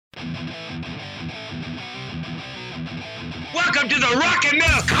Welcome to the Rock and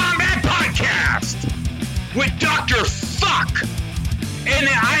Metal Combat Podcast with Dr. Fuck and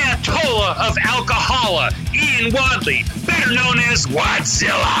the Ayatollah of Alcohola, Ian Wadley, better known as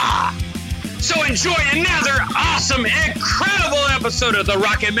Wadzilla. So enjoy another awesome, incredible episode of the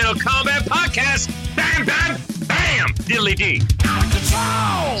Rock and Metal Combat Podcast. Bam, bam, bam, diddly dee.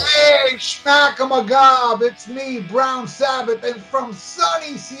 Hey, schmack-a-magob, it's me, Brown Sabbath, and from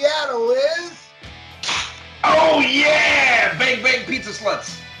sunny Seattle is... Oh yeah! Bang bang pizza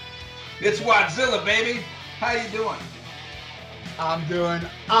sluts. It's Wadzilla, baby. How you doing? I'm doing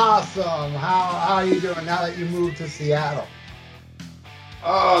awesome. How are you doing now that you moved to Seattle?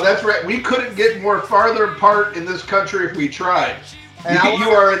 Oh, that's right. We couldn't get more farther apart in this country if we tried. And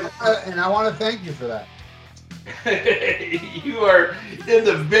I want to thank you for that. You are in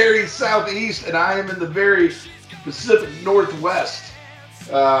the very southeast, and I am in the very Pacific Northwest.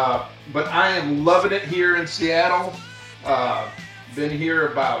 But I am loving it here in Seattle. Been here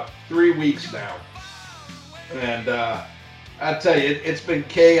about 3 weeks now. And I tell you, it's been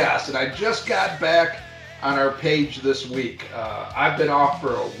chaos. And I just got back on our page this week. I've been off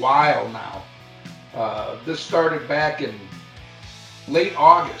for a while now. This started back in late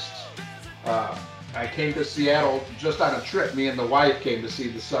August. I came to Seattle just on a trip. Me and the wife came to see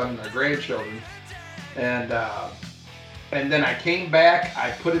the son and our grandchildren. And then I came back,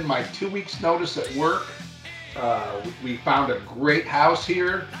 I put in my 2 weeks notice at work. We found a great house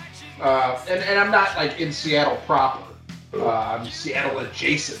here. And I'm not like in Seattle proper. I'm Seattle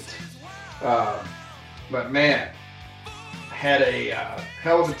adjacent. But man, I had a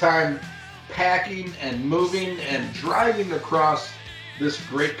hell of a time packing and moving and driving across this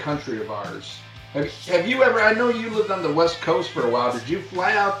great country of ours. Have you ever, I know you lived on the West Coast for a while. Did you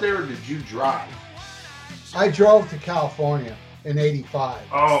fly out there or did you drive? I drove to California in '85.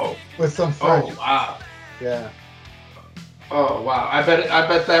 Oh, with some friends. Oh wow. Yeah. Oh wow. I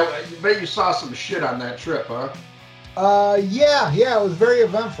bet you saw some shit on that trip, huh? Yeah. It was very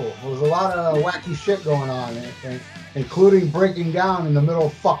eventful. There was a lot of wacky shit going on, including breaking down in the middle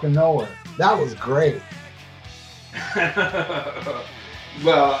of fucking nowhere. That was great.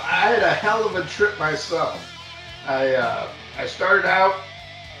 Well, I had a hell of a trip myself. I started out,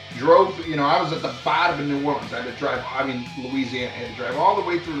 drove, I was at the bottom of New Orleans. I had to drive, Louisiana. I had to drive all the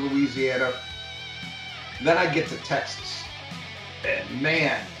way through Louisiana. Then I get to Texas. And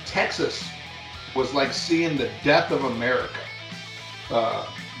man, Texas was like seeing the death of America.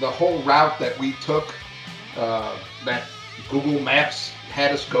 The whole route that we took, that Google Maps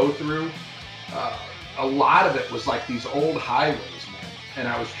had us go through, a lot of it was like these old highways, man. And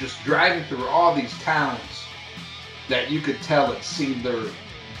I was just driving through all these towns that you could tell had seen their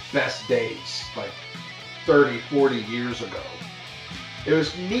best days, like 30, 40 years ago. It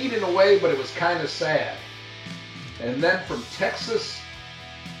was neat in a way, but it was kind of sad. And then from Texas,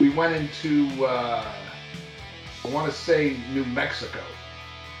 we went into, I want to say New Mexico.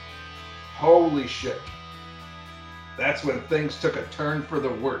 Holy shit. That's when things took a turn for the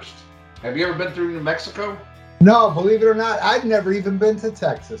worst. Have you ever been through New Mexico? No, believe it or not, I'd never even been to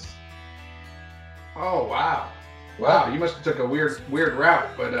Texas. Oh, wow. Wow, you must have took a weird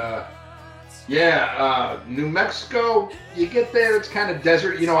route, but New Mexico, you get there, it's kind of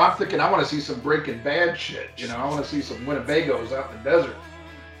desert. I'm thinking I want to see some Breaking Bad shit. I want to see some Winnebagos out in the desert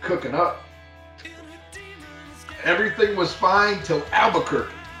cooking up. Everything was fine till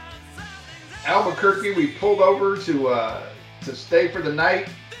Albuquerque. Albuquerque, we pulled over to stay for the night,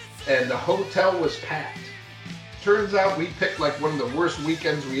 and the hotel was packed. Turns out we picked like one of the worst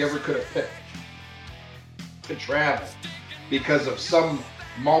weekends we ever could have picked to travel because of some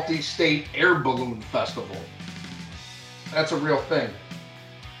multi-state air balloon festival. That's a real thing.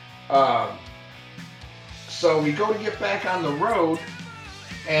 So we go to get back on the road,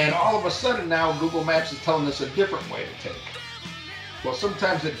 and all of a sudden now Google Maps is telling us a different way to take. Well,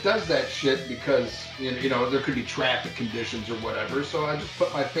 sometimes it does that shit because, there could be traffic conditions or whatever, so I just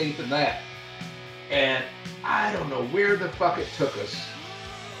put my faith in that. And I don't know where the fuck it took us,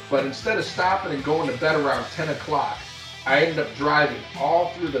 but instead of stopping and going to bed around 10 o'clock, I ended up driving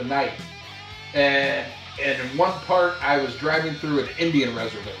all through the night. And in one part, I was driving through an Indian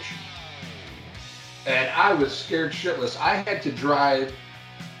reservation. And I was scared shitless. I had to drive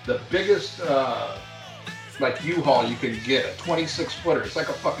the biggest, U-Haul you can get, a 26-footer. It's like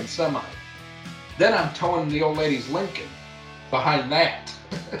a fucking semi. Then I'm towing the old lady's Lincoln behind that.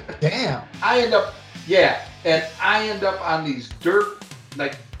 Damn. I end up on these dirt,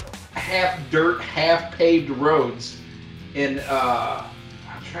 like half dirt, half paved roads in,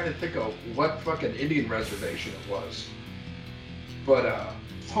 I'm trying to think of what fucking Indian reservation it was. But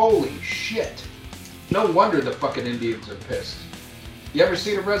Holy shit. No wonder the fucking Indians are pissed. You ever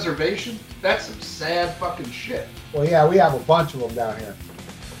seen a reservation? That's some sad fucking shit. Well, yeah, we have a bunch of them down here.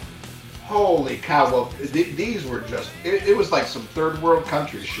 Holy cow. Well, these were just, it was like some third world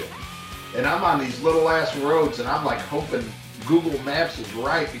country shit. And I'm on these little ass roads and I'm like hoping Google Maps is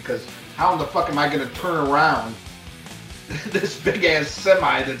right, because how in the fuck am I going to turn around this big ass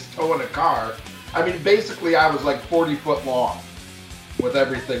semi that's towing a car? I mean, basically I was like 40 foot long with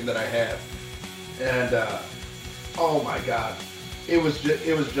everything that I had. And, oh my God. It was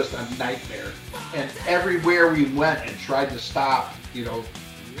just a nightmare. And everywhere we went and tried to stop, you know,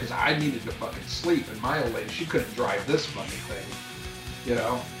 because I needed to fucking sleep, and my old lady, she couldn't drive this funny thing, you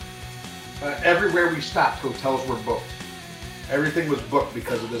know. Everywhere we stopped, hotels were booked. Everything was booked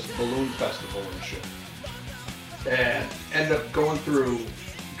because of this balloon festival and shit. And ended up going through,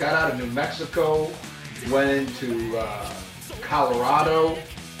 got out of New Mexico, went into Colorado,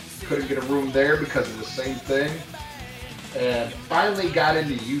 couldn't get a room there because of the same thing, and finally got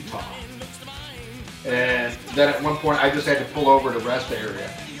into Utah. And then at one point I just had to pull over to rest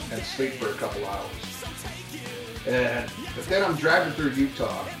area and sleep for a couple hours. But then I'm driving through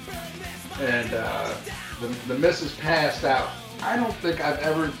Utah, and the missus passed out. I don't think I've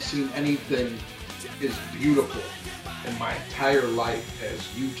ever seen anything as beautiful in my entire life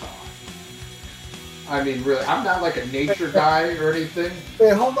as Utah. I mean, really, I'm not like a nature guy or anything.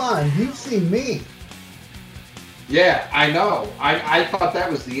 Wait, hold on. You've seen me. Yeah, I know. I thought that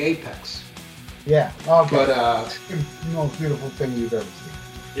was the apex. Yeah, okay. But, the most beautiful thing you've ever seen.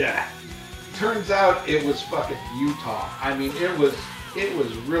 Yeah. Turns out it was fucking Utah. I mean, it was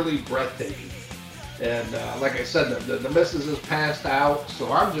really breathtaking. And like I said, the missus has passed out,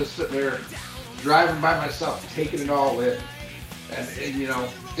 so I'm just sitting there driving by myself, taking it all in. And you know,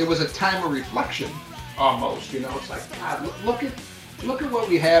 it was a time of reflection almost. You know, it's like, God, look at what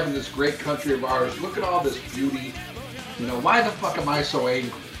we have in this great country of ours. Look at all this beauty. You know, why the fuck am I so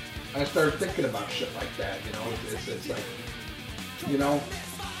angry? I started thinking about shit like that. You know, it's like, you know,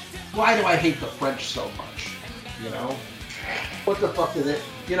 why do I hate the French so much? You know, what the fuck did it?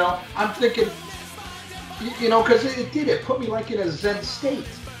 You know, I'm thinking, you know, because it put me like in a Zen state.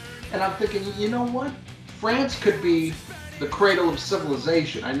 And I'm thinking, you know what? France could be the cradle of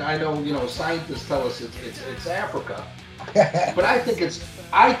civilization. I know, you know, scientists tell us it's Africa, but I think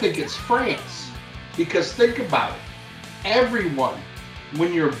it's France, because think about it. Everyone,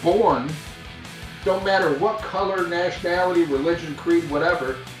 when you're born, don't matter what color, nationality, religion, creed,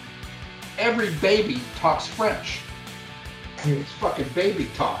 whatever, every baby talks French. It's fucking baby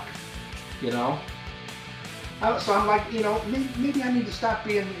talk, you know? So I'm like, you know, maybe I need to stop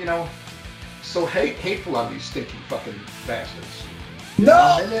being, you know, so hateful on these stinking fucking bastards.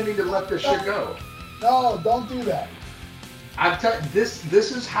 No! Maybe I need to let this shit go. No, don't do that. I'm telling this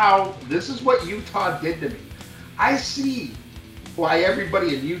is what Utah did to me. I see why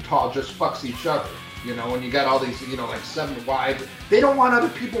everybody in Utah just fucks each other. You know, when you got all these, you know, like 7 wives, they don't want other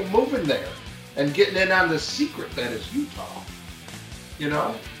people moving there and getting in on the secret that is Utah. You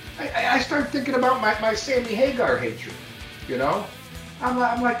know, I start thinking about my Sammy Hagar hatred. You know, I'm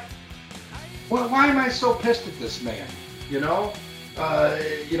like, well, why am I so pissed at this man? You know,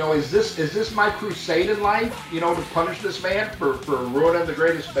 is this my crusade in life? You know, to punish this man for ruining the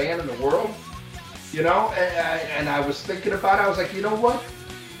greatest band in the world? You know, and I was thinking about it. I was like, you know what?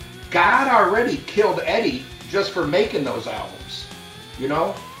 God already killed Eddie just for making those albums. You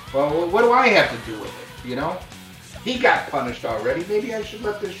know? Well, what do I have to do with it? You know? He got punished already. Maybe I should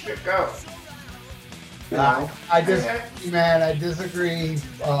let this shit go. You know? I disagree, man. I disagree.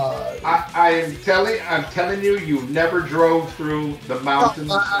 I'm telling you, you never drove through the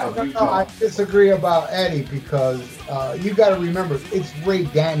mountains of Utah. No, I disagree about Eddie, because you got to remember, it's Ray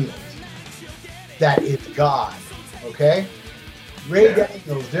Daniels that is God, okay? Ray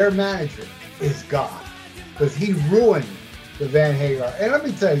Daniels, their manager, is God, because he ruined the Van Hagar. And let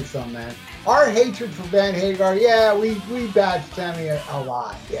me tell you something, man. Our hatred for Van Hagar, yeah, we bashed Sammy a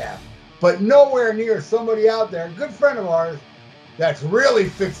lot, yeah. But nowhere near somebody out there, a good friend of ours, that's really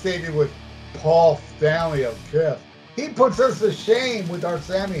fixated with Paul Stanley of Kiss. He puts us to shame with our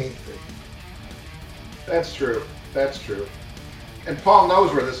Sammy hatred. That's true. That's true. And Paul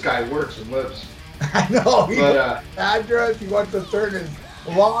knows where this guy works and lives. I know. He wants address. He wants to turn his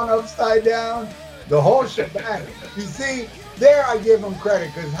lawn upside down. The whole shebang. You see, there I give him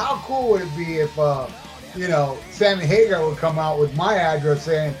credit, because how cool would it be if, you know, Sammy Hagar would come out with my address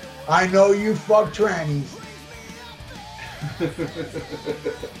saying, "I know you fuck trannies."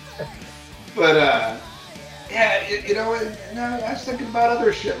 But yeah, you know, and I was thinking about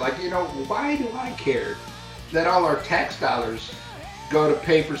other shit. Like, you know, why do I care that all our tax dollars go to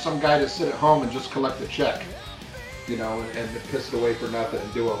pay for some guy to sit at home and just collect a check, you know, and piss it away for nothing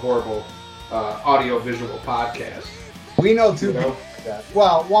and do a horrible audio-visual podcast. We know two You know? people like that.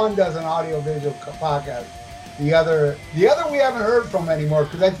 Well, one does an audio-visual podcast. The other we haven't heard from anymore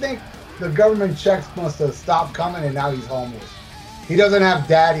because I think the government checks must have stopped coming and now he's homeless. He doesn't have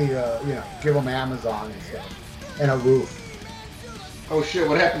daddy to, you know, give him Amazon and stuff and a roof. Oh shit!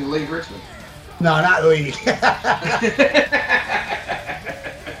 What happened to Lee Gritzman? No, not Lee.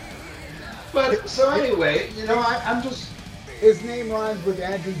 But so anyway, you know, I'm just. His name rhymes with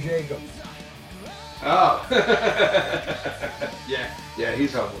Andrew Jacobs. Oh. yeah,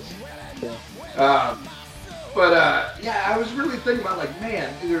 he's homeless. Yeah, I was really thinking about like,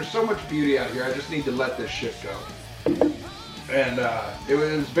 man, there's so much beauty out here. I just need to let this shit go. And it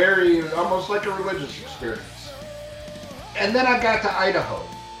was almost like a religious experience. And then I got to Idaho,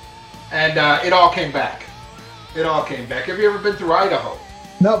 and it all came back. It all came back. Have you ever been through Idaho?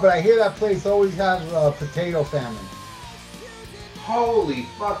 No, but I hear that place always has a potato famine. Holy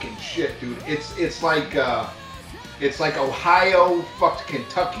fucking shit, dude! It's like Ohio fucked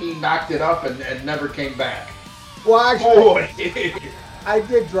Kentucky, knocked it up, and never came back. Well, actually, Boy. I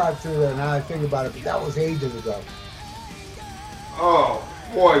did drive through there. Now I think about it, but that was ages ago. Oh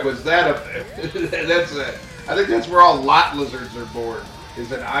boy, was that I think that's where all lot lizards are born,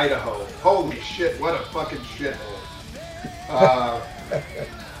 is in Idaho. Holy shit, what a fucking shithole.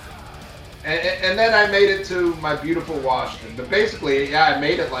 And then I made it to my beautiful Washington. But basically, yeah, I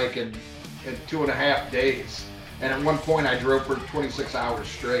made it like in 2.5 days. And at one point I drove for 26 hours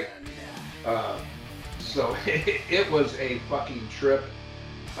straight. So it was a fucking trip.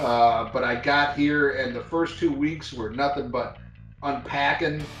 But I got here and the first 2 weeks were nothing but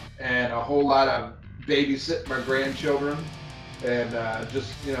unpacking and a whole lot of babysitting my grandchildren and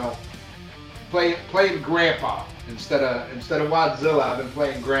just, you know, playing grandpa instead of Godzilla. I've been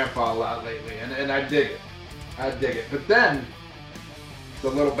playing grandpa a lot lately, and I dig it. But then the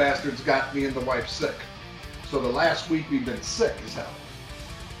little bastards got me and the wife sick. So the last week we've been sick as hell.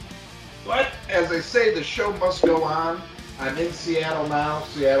 But as I say, the show must go on. I'm in Seattle now,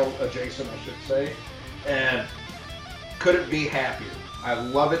 Seattle adjacent, I should say, and couldn't be happier. I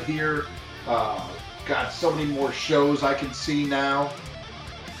love it here. Got so many more shows I can see now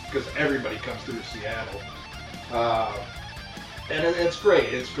because everybody comes through Seattle. And it's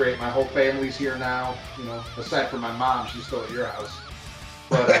great. It's great. My whole family's here now. You know, aside from my mom, she's still at your house.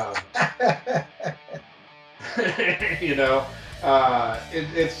 But you know,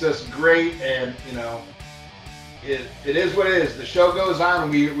 it's just great, and you know, it is what it is. The show goes on.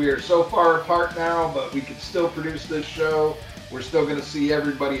 We are so far apart now, but we can still produce this show. We're still going to see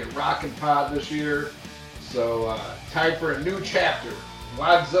everybody at Rockin' Pod this year. So time for a new chapter.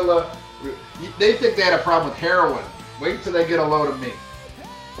 Godzilla. They think they had a problem with heroin. Wait till they get a load of me.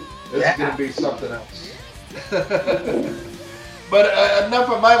 This is going to be something else. But enough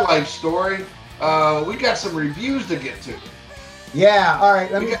of my life story. We got some reviews to get to. Yeah, all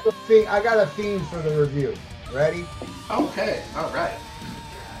right. I got a theme for the review. Ready? Okay, all right.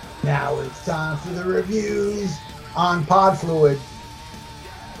 Now it's time for the reviews on Pod Fluid.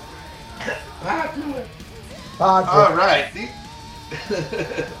 Pod Fluid. All right.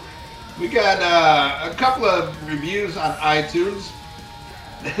 We got a couple of reviews on iTunes.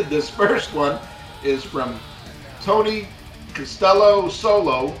 This first one is from Tony Costello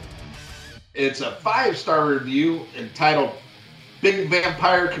Solo. It's a 5-star review entitled Big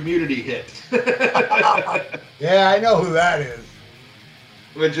Vampire Community Hit. Yeah, I know who that is.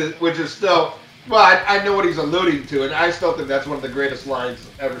 Which is still, well, I know what he's alluding to, and I still think that's one of the greatest lines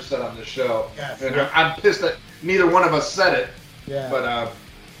ever said on the show. Yes. And I'm pissed that neither one of us said it. Yeah.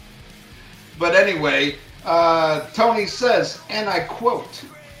 But anyway, Tony says, and I quote,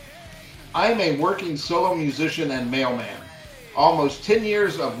 "I'm a working solo musician and mailman. Almost 10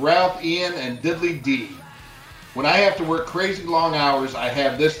 years of Ralph, Ian, and Diddley D. When I have to work crazy long hours, I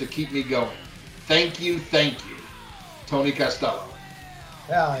have this to keep me going. Thank you, Tony Costello."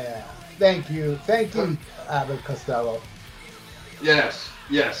 Hell yeah. Thank you, Abbott Costello. Yes,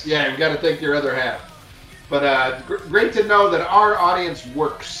 yeah, you got to thank your other half. But great to know that our audience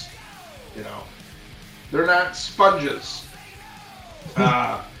works. You know, they're not sponges.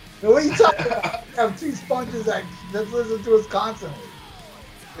 What are you talking about? I have 2 sponges that listen to us constantly.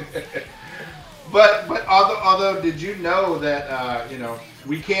 But although did you know that you know,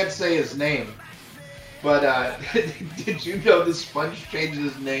 we can't say his name, but did you know the sponge changed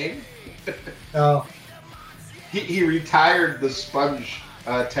his name? No. He retired the sponge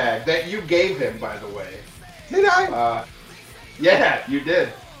tag that you gave him, by the way. Did I? Yeah, you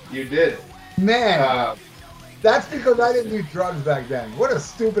did. Man. That's because I didn't do drugs back then. What a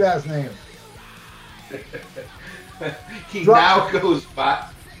stupid ass name. He now goes by.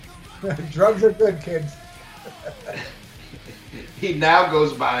 Drugs are good, kids. He now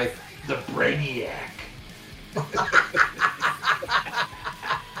goes by the Brainiac.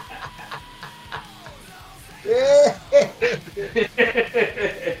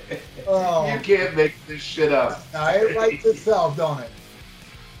 Oh. You can't make this shit up. Now, it writes itself, don't it?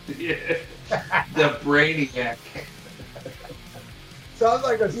 Yeah. The Brainiac. Sounds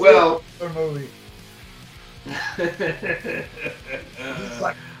like a movie.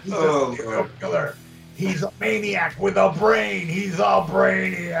 He's a serial killer. He's a maniac with a brain. He's a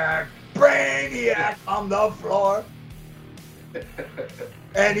brainiac. Brainiac on the floor.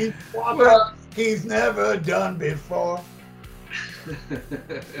 And he's walking like he's never done before.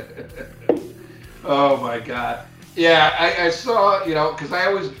 Oh my God. Yeah, I saw, because I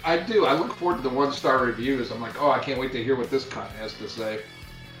look forward to the 1-star reviews. I'm like, oh, I can't wait to hear what this cunt has to say.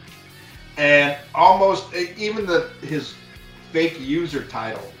 And almost, even his fake user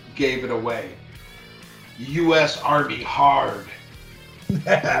title gave it away. U.S. Army Hard.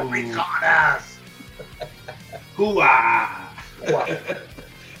 Recon ass. Hooah.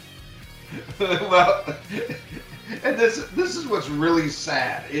 Well, and this is what's really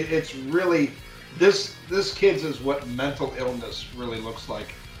sad. It's really, this kid's is what mental illness really looks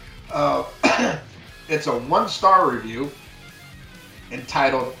like. It's a 1-star review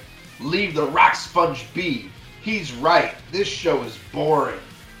entitled, "Leave the rock sponge be. He's right. This show is boring."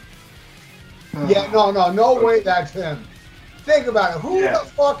 Yeah, no way that's him. Think about it. Who the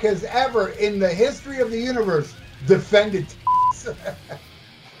fuck has ever in the history of the universe defended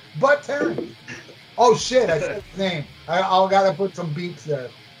but Terrence? Oh shit, I said his name. I'll gotta put some beeps there.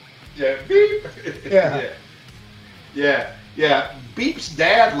 Yeah, beep. Yeah. Yeah. Beep's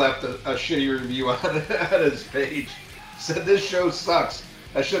dad left a shitty review on his page. Said this show sucks.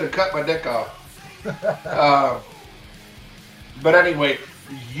 I should have cut my dick off. But anyway,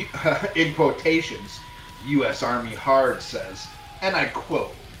 in quotations, U.S. Army Hard says, and I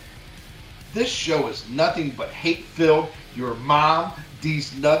quote, "This show is nothing but hate-filled, your mom,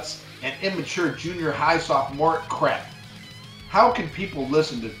 these nuts, and immature junior high sophomore crap. How can people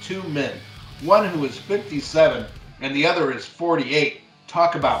listen to two men, one who is 57 and the other is 48,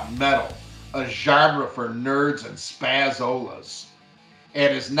 talk about metal, a genre for nerds and spazzolas,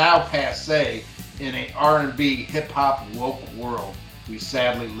 and is now passé in a R&B hip-hop woke world we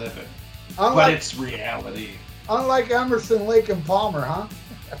sadly live in. But it's reality." Unlike Emerson, Lake, and Palmer, huh?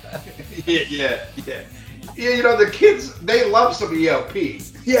 Yeah. The kids, they love some ELP.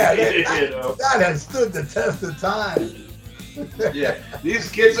 Yeah, that has stood the test of time. Yeah, these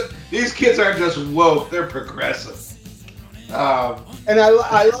kids aren't just woke; they're progressive. And I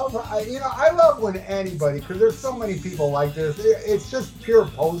love when anybody, because there's so many people like this. It's just pure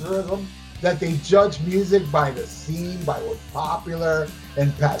poserism that they judge music by the scene, by what's popular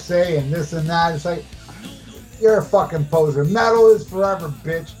and passe and this and that. It's like, you're a fucking poser. Metal is forever,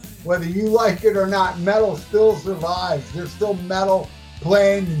 bitch. Whether you like it or not, metal still survives. There's still metal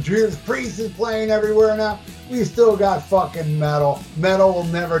playing. Judas Priest is playing everywhere now. We still got fucking metal. Metal will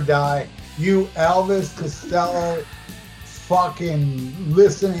never die. You Elvis Costello, fucking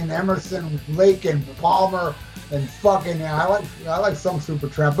listening Emerson, Lake, and Palmer, and fucking, I like some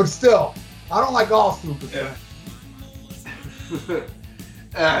Supertramp, but still, I don't like all Supertramp.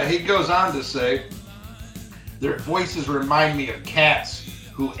 He goes on to say, "Their voices remind me of cats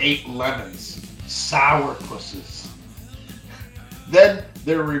who ate lemons, sourpusses." Then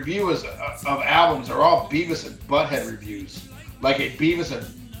their reviews of albums are all Beavis and Butthead reviews, like Beavis and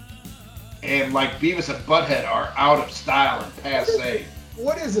Butthead are out of style and passé.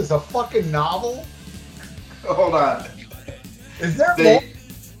 What is this, a fucking novel? Hold on. Is there more?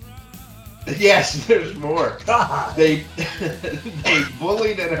 Yes, there's more. God. They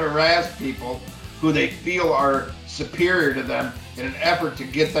bullied and harassed people who they feel are superior to them in an effort to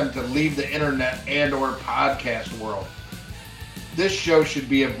get them to leave the internet and or podcast world. This show should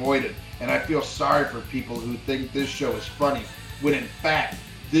be avoided, and I feel sorry for people who think this show is funny, when in fact,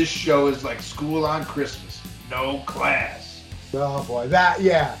 this show is like school on Christmas. No class. Oh boy,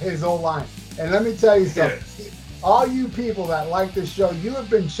 his old line. And let me tell you something. Yeah. All you people that like this show, you have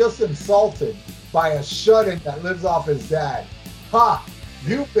been just insulted by a shut-in that lives off his dad. Ha!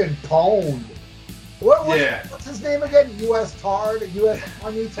 You've been pwned. What's his name again? U.S. Tard? U.S.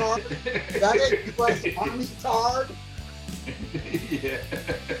 Army Tard? Is that it? U.S. Army Tard? Yeah.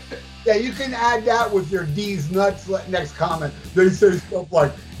 Yeah, you can add that with your D's nuts next comment. They say stuff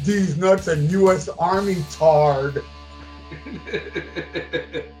like D's nuts and U.S. Army Tard.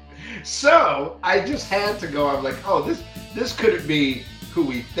 So I just had to go. I was like, oh, this couldn't be who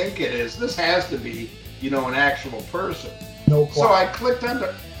we think it is. This has to be, an actual person. No So I clicked on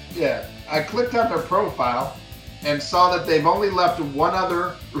their profile and saw that they've only left one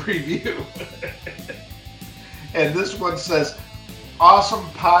other review. And this one says, awesome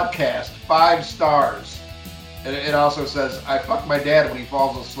podcast, 5 stars. And it also says, I fuck my dad when he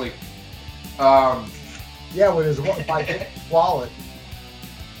falls asleep. Yeah, with his wallet.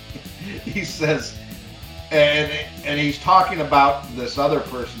 He says, and he's talking about this other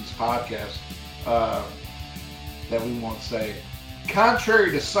person's podcast that we won't say.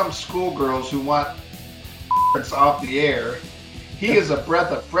 Contrary to some schoolgirls who want off the air, he is a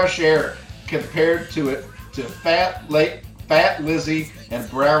breath of fresh air compared to Fat Lizzy and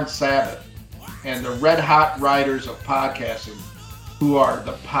Brown Sabbath and the red hot riders of podcasting, who are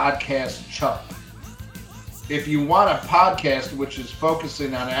the podcast chump. If you want a podcast which is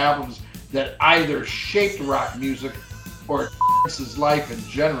focusing on albums that either shaped rock music or his life in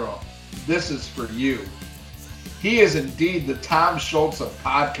general, this is for you. He is indeed the Tom Schultz of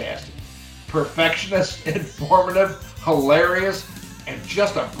podcasting. Perfectionist, informative, hilarious, and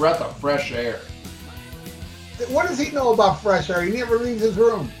just a breath of fresh air. What does he know about fresh air? He never leaves his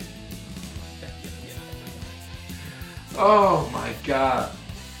room. Oh my God.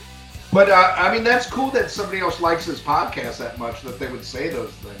 But I mean, that's cool that somebody else likes his podcast that much that they would say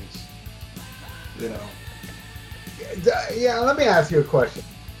those things. Yeah, let me ask you a question.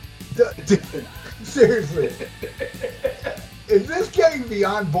 Seriously. Is this getting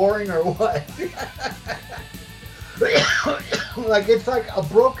beyond boring or what? Like, it's like a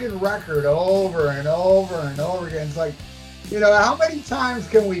broken record over and over and over again. It's like, how many times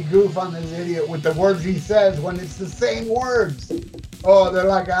can we goof on this idiot with the words he says when it's the same words? Oh, they're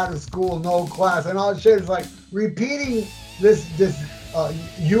like out of school, no class, and all that shit. Is like repeating this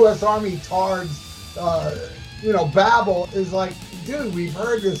U.S. Army TARD's, babble is like, dude, we've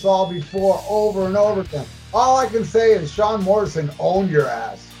heard this all before over and over again. All I can say is Sean Morrison owned your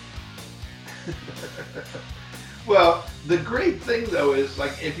ass. Well, the great thing though is,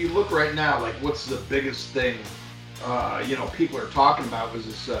 like, if you look right now, like, what's the biggest thing people are talking about was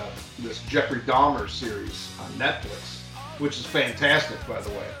this Jeffrey Dahmer series on Netflix, which is fantastic, by the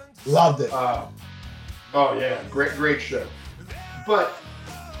way. Loved it. Oh yeah, great show. But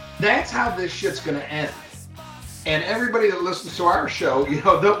that's how this shit's gonna end. And everybody that listens to our show,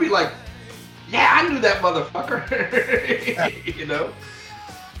 they'll be like, yeah, I knew that motherfucker.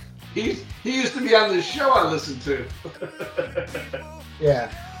 He used to be on this show I listened to. Yeah.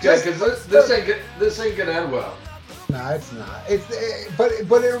 Because this ain't gonna end well. No, it's not. But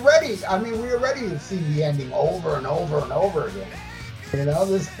it already. I mean, we already have seen the ending over and over and over again.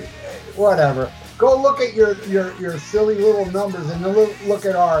 This, whatever. Go look at your silly little numbers and then look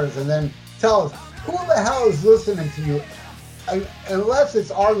at ours, and then tell us who the hell is listening to you, unless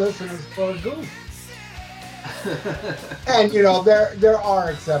it's our listeners for a goof. And there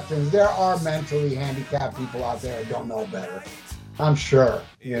are exceptions. There are mentally handicapped people out there who don't know better. I'm sure.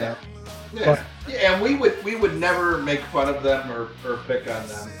 Yeah. And we would never make fun of them or pick on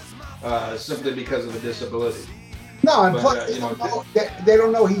them simply because of a disability. No, and plus they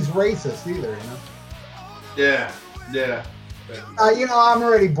don't know he's racist either. Yeah. I'm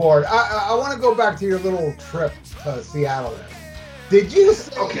already bored. I want to go back to your little trip to Seattle. Did you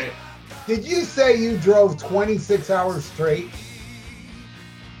say? Okay. Did you say you drove 26 hours straight?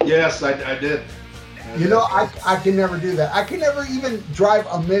 Yes, I did. I can never do that. I can never even drive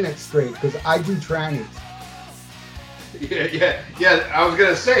a minute straight because I do trannies. Yeah. I was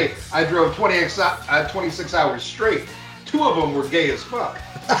gonna say I drove 26 hours straight. 2 of them were gay as fuck.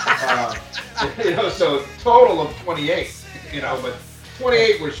 So total of 28. But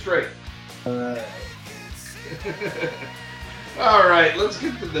 28 were straight. All right, let's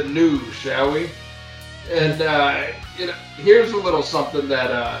get to the news, shall we? And here's a little something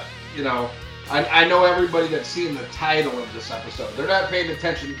that I know everybody that's seen the title of this episode, they're not paying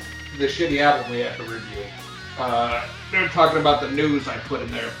attention to the shitty album we have to review. They're talking about the news I put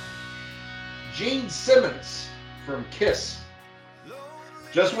in there. Gene Simmons from Kiss.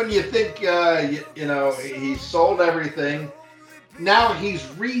 Just when you think he sold everything, now he's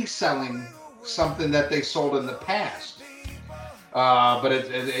reselling something that they sold in the past. But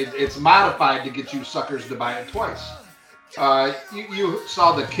it's modified to get you suckers to buy it twice. You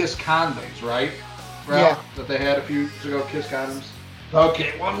saw the Kiss condoms, right? Ralph? Yeah. That they had a few years ago, Kiss condoms?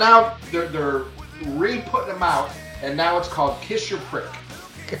 Okay, well now they're re-putting them out, and now it's called Kiss Your Prick.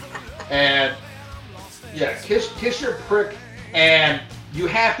 And yeah, Kiss Your Prick, and you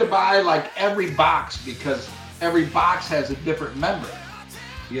have to buy like every box because every box has a different member.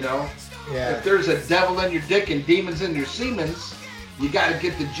 You know, Yeah. if there's a devil in your dick and demons in your semens, you got to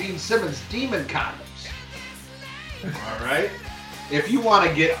get the Gene Simmons demon condoms. All right. If you want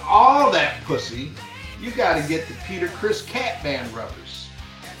to get all that pussy, you got to get the Peter Criss Catman rubbers.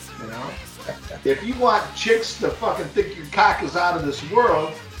 You know, if you want chicks to fucking think your cock is out of this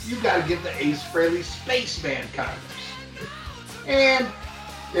world, you got to get the Ace Frehley Spaceman condoms. And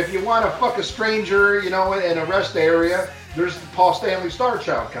if you want to fuck a stranger, you know, in a rest area, there's the Paul Stanley Star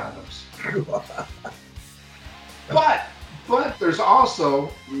Child condoms. But there's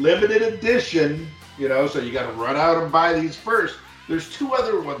also limited edition, you know, so you got to run out and buy these first. There's 2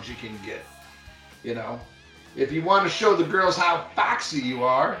 other ones you can get, you know. If you want to show the girls how foxy you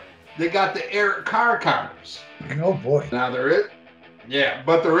are, they got the Eric Carr condoms. Oh boy. Now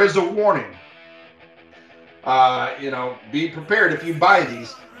but there is a warning. You know, be prepared if you buy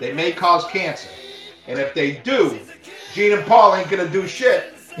these. They may cause cancer. And if they do, Gene and Paul ain't going to do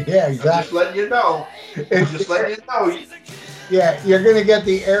shit. Yeah, I'm exactly. just letting you know. Just letting you know. Yeah, you're going to get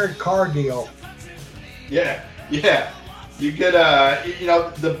the Eric Carr deal. Yeah. You get, you know,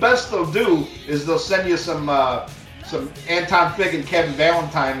 the best they'll do is they'll send you some Anton Fig and Kevin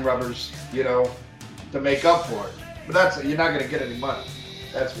Valentine rubbers, you know, to make up for it. But you're not going to get any money.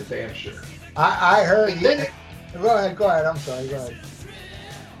 That's for damn sure. I heard. Then, Go ahead. I'm sorry. Go ahead.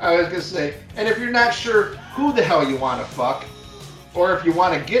 I was going to say, and if you're not sure who the hell you want to fuck, or if you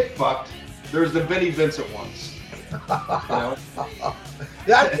want to get fucked, there's the Vinnie Vincent ones. You know?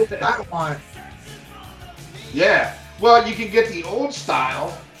 That's what I want. Yeah. Well, you can get the old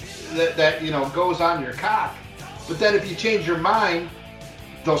style that you know goes on your cock, but then if you change your mind,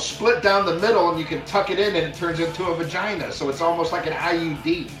 they'll split down the middle and you can tuck it in and it turns into a vagina. So it's almost like an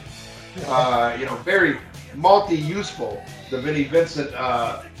IUD. You know, very multi-useful. The Vinnie Vincent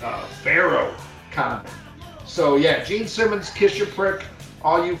Pharaoh condom. So yeah, Gene Simmons, Kiss Your Prick,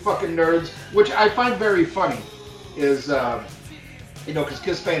 all you fucking nerds, which I find very funny, is you know, because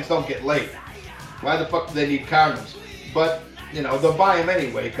Kiss fans don't get laid. Why the fuck do they need condoms? But, you know, they'll buy them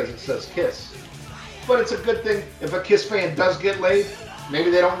anyway because it says Kiss. But it's a good thing if a Kiss fan does get laid, maybe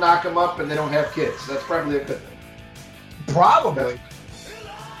they don't knock them up and they don't have kids. That's probably a good thing. Probably.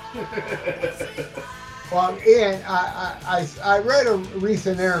 Well, Ian, I read a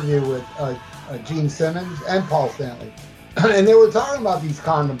recent interview with Gene Simmons and Paul Stanley, and they were talking about these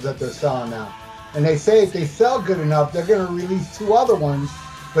condoms that they're selling now. And they say if they sell good enough, they're going to release 2 other ones,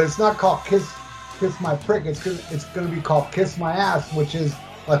 but it's not called Kiss My Prick. It's going to be called Kiss My Ass, which is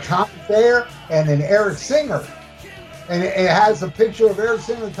a Tommy Thayer and an Eric Singer. And it has a picture of Eric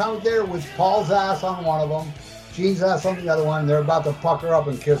Singer and Tommy Thayer with Paul's ass on one of them, Gene's ass on the other one, and they're about to pucker up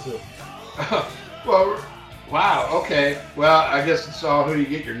and kiss her. Well, wow, okay. Well, I guess it's all who you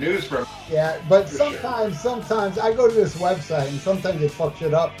get your news from. Yeah, but sometimes I go to this website and sometimes they fuck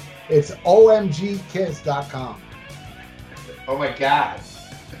shit up. It's omgkiss.com. Oh my God.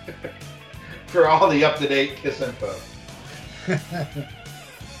 For all the up-to-date Kiss info.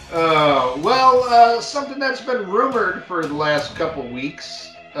 Something that's been rumored for the last couple weeks,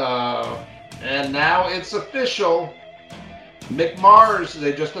 and now it's official. Mick Mars,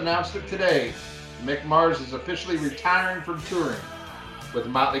 they just announced it today. Mick Mars is officially retiring from touring with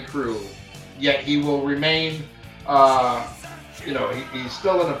Motley Crue. Yet he will remain, you know, he's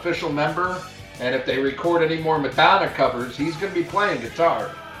still an official member. And if they record any more Madonna covers, he's going to be playing guitar.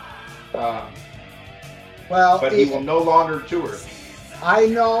 But he will no longer tour. I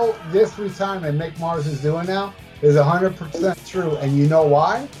know this retirement Mick Mars is doing now is 100% true. And you know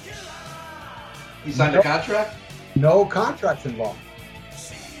why? He signed a contract? No contracts involved.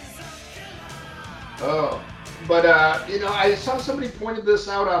 Oh. But, you know, I saw somebody pointed this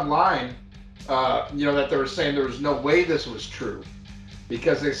out online, you know, that they were saying there was no way this was true.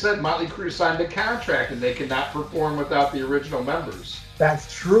 Because they said Motley Crue signed a contract and they cannot perform without the original members.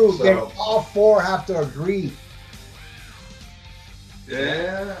 That's true. So, they all 4 have to agree.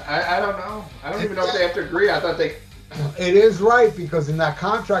 Yeah, I don't know. I don't even know if they have to agree. I thought they... It is right, because in that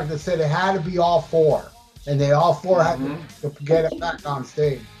contract they said it had to be all 4. And they all 4 had to get it back on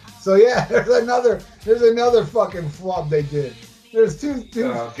stage. So yeah, there's another fucking flub they did. There's two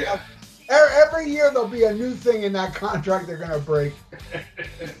okay. Every year there'll be a new thing in that contract they're gonna break.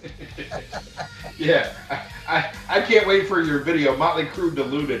 Yeah, I can't wait for your video, Motley Crue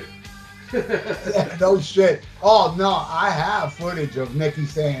Deluded. Yeah, no shit. Oh no, I have footage of Mickey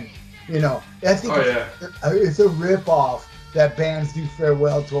saying, you know, I think it's a ripoff that bands do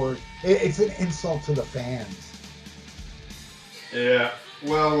farewell tours. It's an insult to the fans. Yeah.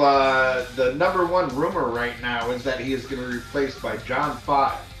 Well, the number one rumor right now is that he is going to be replaced by John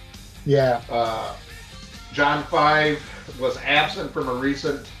Five. Yeah. John 5 was absent from a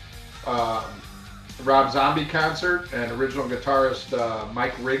recent Rob Zombie concert, and original guitarist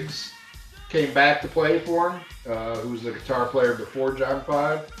Mike Riggs came back to play for him, who was the guitar player before John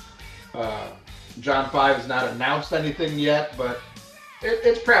 5. John 5 has not announced anything yet, but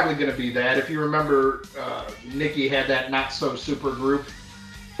it's probably going to be that. If you remember, Nicky had that Not So Super group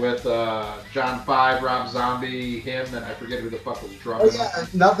with John 5, Rob Zombie, him, and I forget who the fuck was drumming. Oh, yeah,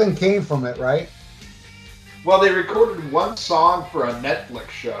 nothing came from it, right? Well, they recorded one song for a Netflix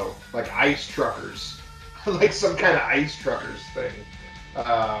show, like Ice Truckers, like some kind of Ice Truckers thing.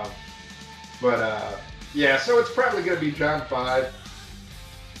 Yeah, so it's probably going to be John 5,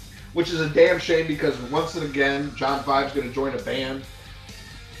 which is a damn shame because once and again, John 5's going to join a band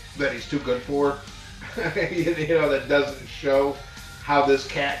that he's too good for. You know, that doesn't show how this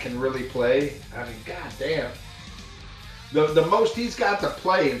cat can really play. I mean, goddamn. The most he's got to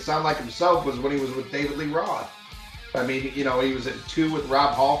play and sound like himself was when he was with David Lee Roth. I mean, you know, he was in 2 with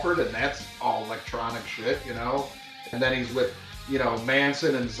Rob Halford, and that's all electronic shit, you know. And then he's with, you know,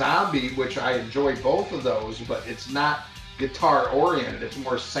 Manson and Zombie, which I enjoy both of those, but it's not guitar oriented. It's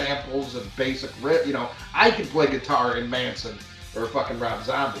more samples and basic riff. You know, I can play guitar in Manson or fucking Rob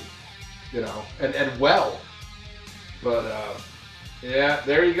Zombie, you know, and well. But yeah,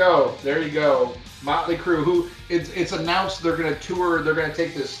 there you go. There you go. Motley Crue, who it's announced they're going to tour, they're going to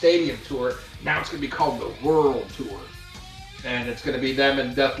take this stadium tour. Now it's going to be called the World Tour. And it's going to be them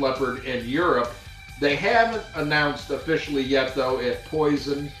and Def Leppard in Europe. They haven't announced officially yet, though, if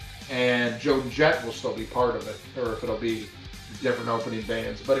Poison and Joan Jett will still be part of it, or if it'll be different opening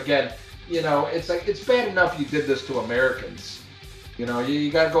bands. But again, you know, it's like it's bad enough you did this to Americans. You know, you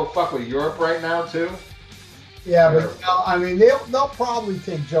got to go fuck with Europe right now, too. Yeah, but you know, I mean, they'll probably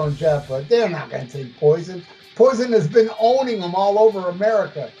take Joan Jett, but they're not going to take Poison. Poison has been owning them all over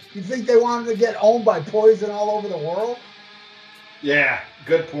America. You think they wanted to get owned by Poison all over the world? Yeah,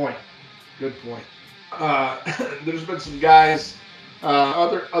 good point. Good point. There's been some guys,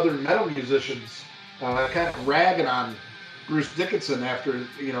 other metal musicians, kind of ragging on Bruce Dickinson after,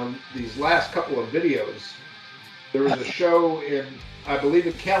 you know, these last couple of videos. There was a show in, I believe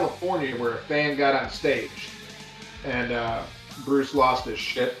in California, where a fan got on stage. And Bruce lost his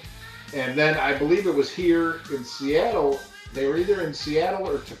shit. And then I believe it was here in Seattle. They were either in Seattle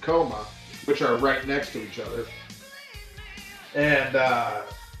or Tacoma, which are right next to each other. And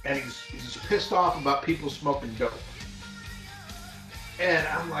he's pissed off about people smoking dope. And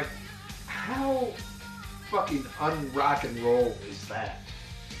I'm like, how fucking un-rock and roll is that?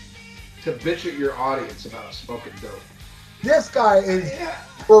 To bitch at your audience about smoking dope. This guy is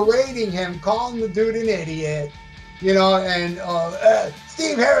berating him, calling the dude an idiot. You know, and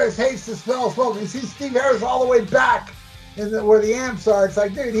Steve Harris hates the smell of smoke. You see Steve Harris all the way back where the amps are. It's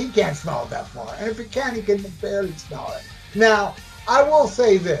like, dude, he can't smell it that far. And if he can barely smell it. Now, I will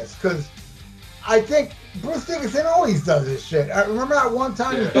say this, because I think Bruce Dickinson always does this shit. I remember that one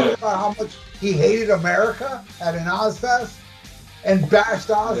time he talked about how much he hated America at an Ozfest and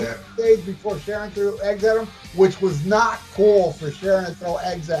bashed Oz on stage before Sharon threw eggs at him, which was not cool for Sharon to throw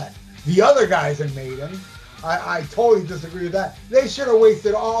eggs at the other guys in Maiden. I totally disagree with that. They should have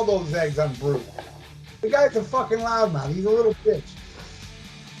wasted all those eggs on Bruce. The guy's a fucking loudmouth. He's a little bitch.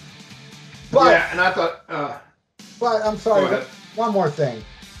 But, yeah, and I thought... but I'm sorry, one more thing.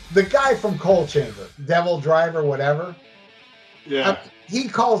 The guy from Coal Chamber, Devil Driver, whatever. Yeah. He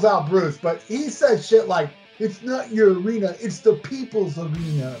calls out Bruce, but he said shit like, it's not your arena, it's the people's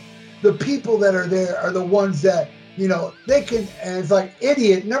arena. The people that are there are the ones that, you know, they can, and it's like,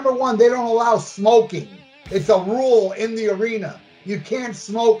 idiot. Number one, they don't allow smoking. It's a rule in the arena. You can't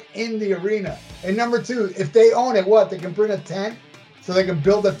smoke in the arena. And number two, if they own it, what? They can bring a tent so they can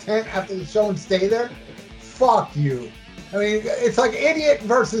build a tent after the show and stay there? Fuck you. I mean, it's like idiot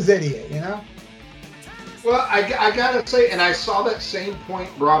versus idiot, you know? Well, I gotta say, and I saw that same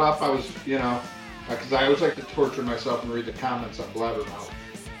point brought up. I was, you know, because I always like to torture myself and read the comments on Blabbermouth.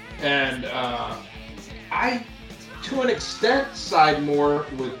 And I, to an extent, side more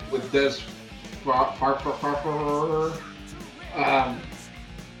with Des I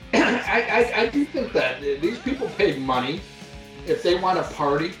do think that these people paid money if they want to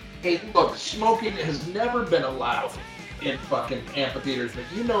party. Hey, look, smoking has never been allowed in fucking amphitheaters, but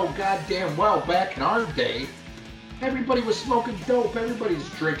you know goddamn well back in our day, everybody was smoking dope. Everybody's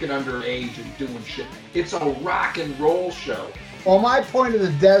drinking underage and doing shit. It's a rock and roll show. Well, my point of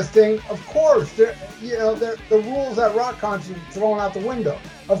the Des thing, of course, the rules at rock concerts are thrown out the window.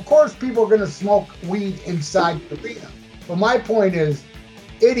 Of course, people are going to smoke weed inside the arena. But my point is,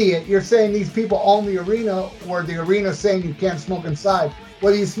 idiot, you're saying these people own the arena, or the arena's saying you can't smoke inside.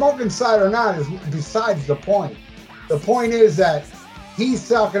 Whether you smoke inside or not is besides the point. The point is that he's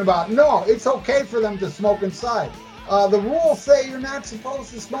talking about, no, it's okay for them to smoke inside. The rules say you're not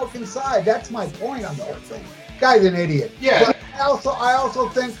supposed to smoke inside. That's my point on the whole thing. Guy's an idiot. Yeah. But I also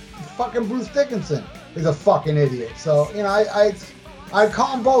think fucking Bruce Dickinson is a fucking idiot. So, you know, I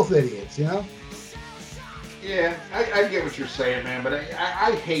call them both idiots, you know? Yeah, I get what you're saying, man, but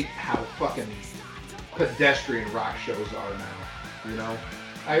I hate how fucking pedestrian rock shows are now, you know?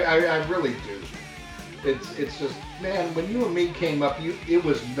 I really do. It's just, man, when you and me came up, it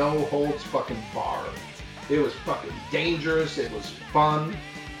was no holds fucking barred. It was fucking dangerous. It was fun,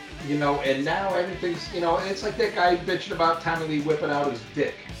 you know, and now everything's, you know, it's like that guy bitching about Tommy Lee whipping out his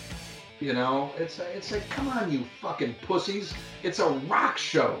dick. You know, it's like, come on, you fucking pussies. It's a rock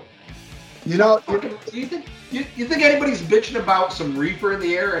show. You know, you think anybody's bitching about some reefer in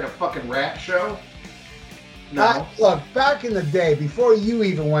the air at a fucking rap show? No. Look, back in the day, before you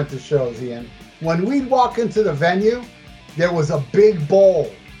even went to shows, Ian, when we'd walk into the venue, there was a big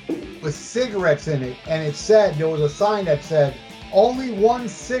bowl with cigarettes in it, and there was a sign that said, only one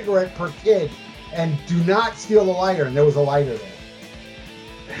cigarette per kid, and do not steal the lighter, and there was a lighter there.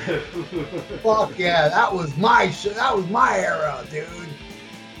 Fuck yeah, that was my era, dude.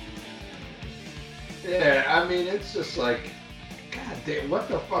 Yeah, I mean, it's just like, god damn, what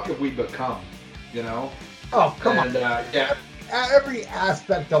the fuck have we become, you know? Oh, come on. Yeah. Every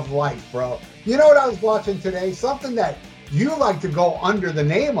aspect of life, bro. You know what I was watching today? Something that you like to go under the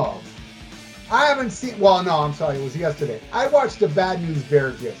name of. I haven't seen, well, no, I'm sorry, it was yesterday. I watched the Bad News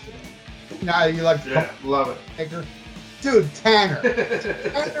Bears yesterday. Now you like to love it. Maker? Dude, Tanner.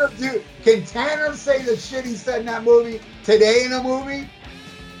 Dude, can Tanner say the shit he said in that movie today in a movie?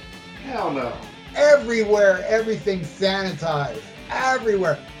 Hell no. Everywhere, everything's sanitized.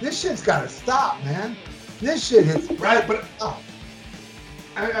 Everywhere. This shit's got to stop, man. This shit is right, but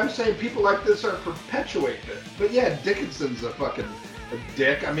I'm saying people like this are perpetuating it. But yeah, Dickinson's a fucking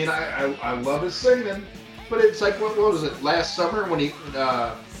dick. I mean, I love his singing, but it's like, what was it, last summer when he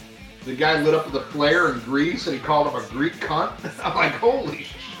the guy lit up with a flare in Greece and he called him a Greek cunt? I'm like, holy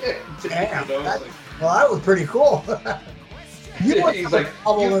shit. Damn, you know, that was pretty cool. You would he's have like,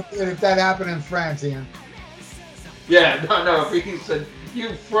 trouble if that happened in France, Ian. Yeah, no, if he said,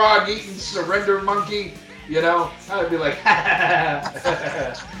 you frog-eating surrender monkey, you know, I'd be like,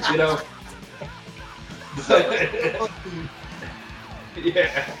 you know.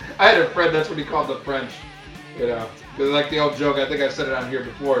 Yeah, I had a friend, that's what he called the French, you know. Because like the old joke, I think I said it on here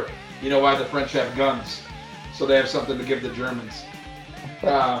before, you know why the French have guns? So they have something to give the Germans.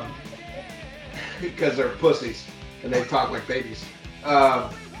 Because they're pussies. And they talk like babies.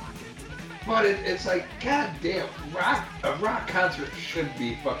 But it's like, goddamn, a rock concert should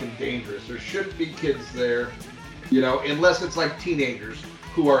be fucking dangerous. There shouldn't be kids there, you know, unless it's like teenagers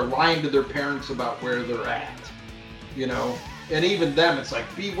who are lying to their parents about where they're at, you know. And even them, it's like,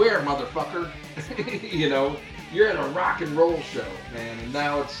 beware, motherfucker. You know, you're at a rock and roll show, man, and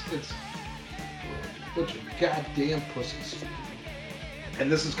now it's a bunch of goddamn pussies.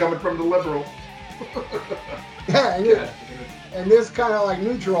 And this is coming from the liberal. Yeah, and this kind of like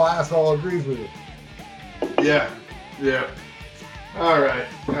neutral asshole agrees with you. Yeah. All right.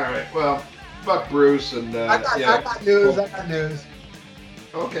 Well, fuck Bruce and I got news.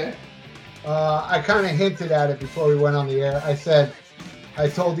 Okay. I kind of hinted at it before we went on the air. I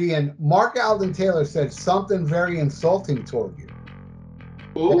told Ian, Mark Alden Taylor said something very insulting toward you.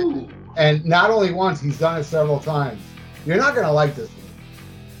 Ooh. And not only once, he's done it several times. You're not gonna like this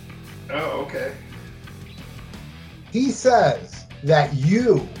one. Oh, okay. He says that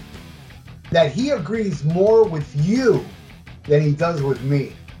he agrees more with you than he does with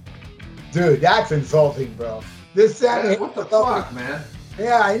me. Dude, that's insulting, bro. What the fuck, man?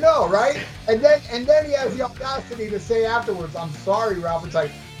 Yeah, I know, right? And then he has the audacity to say afterwards, I'm sorry, Ralph. It's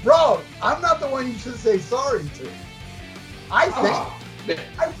like, bro, I'm not the one you should say sorry to. I think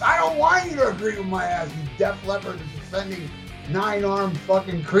I don't want you to agree with my ass, you Def Leppard defending 9-armed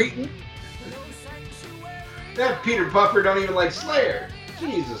fucking cretin. That Peter Puffer don't even like Slayer.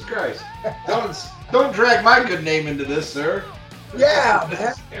 Jesus Christ. Don't drag my good name into this, sir. Yeah,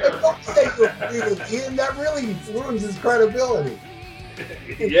 man. Don't say you agree with Ian. That really ruins his credibility.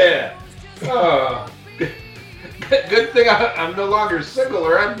 Yeah. Oh. Good thing I'm no longer single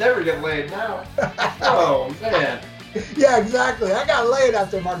or I'd never get laid now. Oh, man. Yeah, exactly. I got laid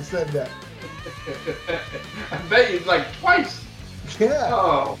after Mark said that. I bet you like twice. Yeah.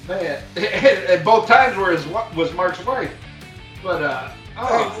 Oh, man. And both times was Mark's wife. But,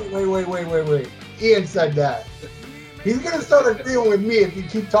 Hey, wait. Ian said that. He's gonna start agreeing with me if you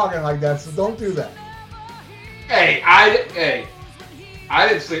keep talking like that. So don't do that. Hey, I didn't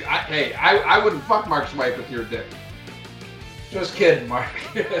say. I wouldn't fuck Mark's wife with your dick. Just kidding, Mark.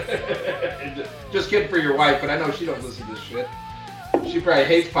 Just kidding for your wife, but I know she don't listen to this shit. She probably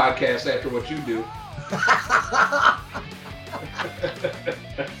hates podcasts after what you do.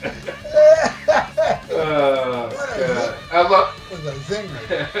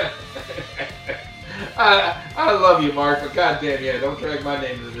 I love you, Mark, but goddamn, yeah, don't drag my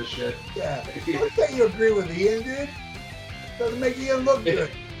name into this shit. Yeah, don't say you agree with Ian, dude. Doesn't make Ian look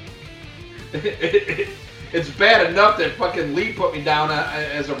good. It's bad enough that fucking Lee put me down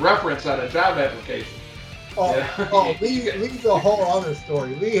as a reference on a job application. Oh, yeah. Lee's a whole other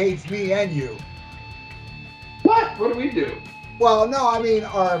story. Lee hates me and you. What? What do we do? Well, no, I mean,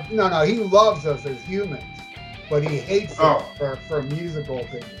 he loves us as humans, but he hates us for musical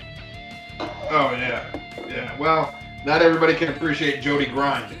things. Oh, yeah. Yeah, well, not everybody can appreciate Jody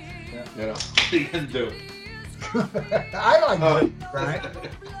Grind. Yeah. You know, he can do. I like Jody Grind.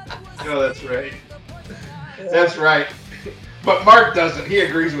 Oh, that's right. That's right. But Mark doesn't. He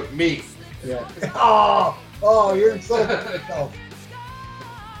agrees with me. Yeah. Oh, you're insulting yourself.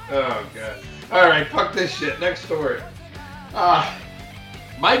 Oh, God. All right, fuck this shit. Next story.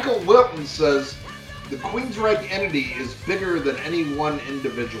 Michael Wilton says the Queensryche entity is bigger than any one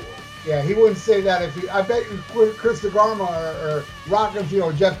individual. Yeah, he wouldn't say that if he. I bet you Chris DeGarmo or Rockenfield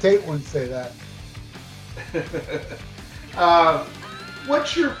or Jeff Tate wouldn't say that.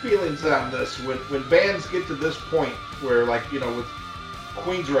 What's your feelings on this when bands get to this point where, like, you know, with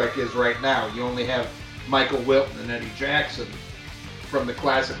Queensryche is right now, you only have Michael Wilton and Eddie Jackson from the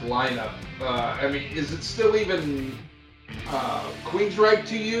classic lineup. I mean, is it still even Queensryche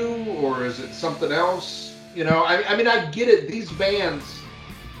to you, or is it something else? You know, I mean, I get it. These bands,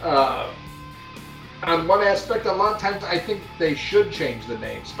 on one aspect, a lot of times I think they should change the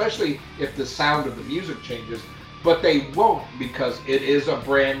name, especially if the sound of the music changes. But they won't, because it is a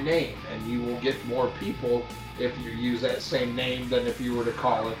brand name, and you will get more people if you use that same name than if you were to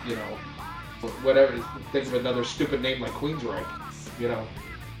call it, you know, whatever. Think of another stupid name like Queensryche, you know.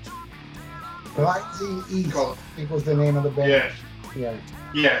 Rising East, I think was the name of the band. Yeah.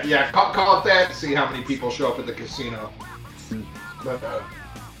 Call it that and see how many people show up at the casino. But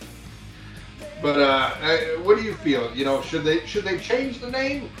what do you feel? You know, should they change the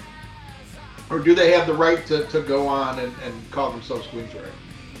name, or do they have the right to go on and call themselves Queensryche?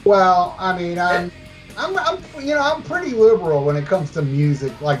 Well, I mean, I'm pretty liberal when it comes to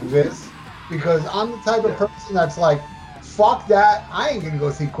music like this, because I'm the type of person that's like, fuck that, I ain't gonna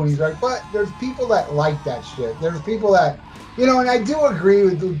go see Queensryche. But there's people that like that shit. There's people that, you know, and I do agree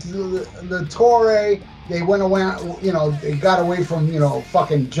with the Torre. They went away, you know, they got away from, you know,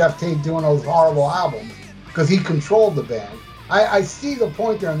 fucking Jeff Tate doing those horrible albums because he controlled the band. I see the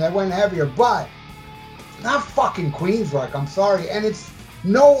point there, and they went heavier, but not fucking Queensryche. I'm sorry, and it's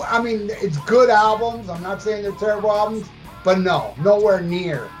good albums. I'm not saying they're terrible albums, but nowhere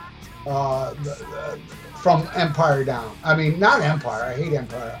near from Empire Down. I mean, not Empire. I hate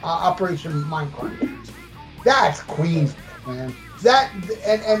Empire. Operation Mindcrime. That's Queensryche, man. That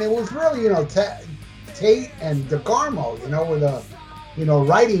and it was really, you know, Tate and DeGarmo, you know, with a, you know,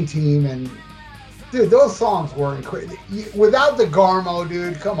 writing team, and dude, those songs were incredible. Without DeGarmo,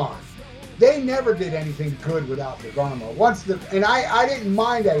 dude, come on. They never did anything good without DeGarmo. And I didn't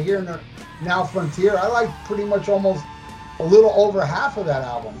mind that here in the Now Frontier. I liked pretty much almost a little over half of that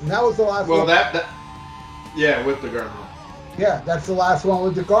album. And that was the last one. Well, yeah, with DeGarmo. Yeah, that's the last one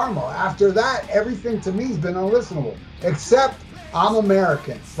with DeGarmo. After that, everything to me has been unlistenable, except I'm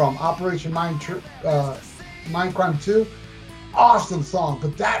American from Operation Mindcrime 2. Awesome song,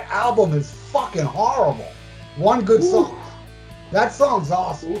 but that album is fucking horrible. One good song. That song's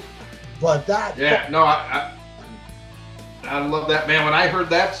awesome. But that... Yeah, no, I love that, man. When I heard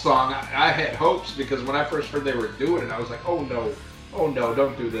that song, I had hopes, because when I first heard they were doing it, I was like, oh no,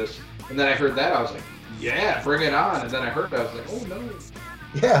 don't do this. And then I heard that, I was like, yeah, bring it on. And then I heard that, I was like, oh no.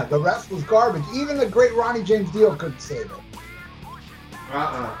 Yeah, the rest was garbage. Even the great Ronnie James Dio couldn't save it.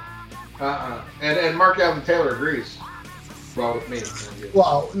 And Mark Alvin Taylor agrees. Well, with me.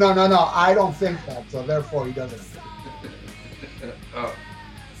 Well, no, I don't think that, so therefore he doesn't agree.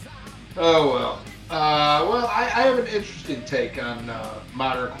 Oh well. Well, I have an interesting take on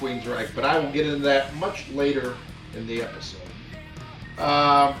modern Queensryche, but I will get into that much later in the episode.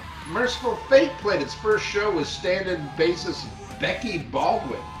 Merciful Fate played its first show with stand-in bassist Becky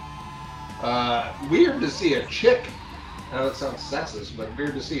Baldwin. Weird to see a chick. I know that sounds sexist, but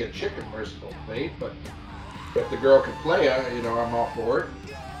weird to see a chick in Merciful Fate. But if the girl can play, you know, I'm all for it.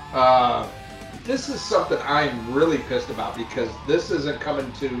 this is something I'm really pissed about because this isn't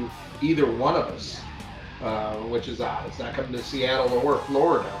coming to either one of us, which is odd. It's not coming to Seattle or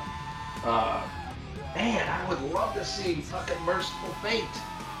Florida. Man, I would love to see fucking Merciful Fate.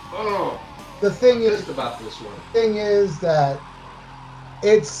 Oh, The thing I'm is, pissed about this one. thing is that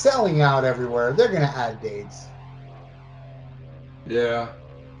it's selling out everywhere. They're gonna add dates. Yeah,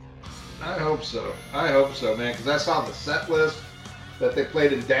 I hope so. I hope so, man, because I saw the set list that they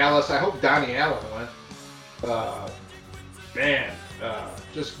played in Dallas. I hope Donnie Allen went. Man,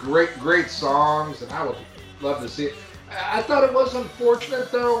 just great songs, and I would love to see it. I thought it was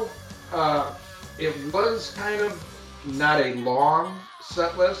unfortunate, though. It was kind of not a long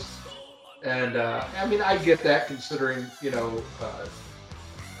set list, and I mean, I get that considering,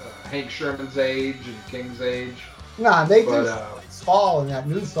 Hank Sherman's age and King's age. Nah, they just fall in that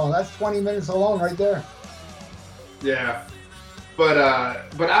new song. That's 20 minutes alone right there. Yeah, but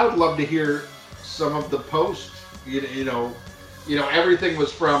I would love to hear some of the post. Everything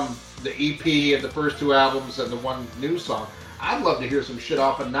was from the EP and the first two albums and the one new song. I'd love to hear some shit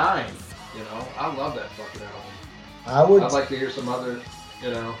off of 9. I love that fucking album. I'd like to hear some other,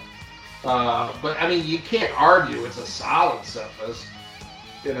 but I mean, you can't argue it's a solid set list,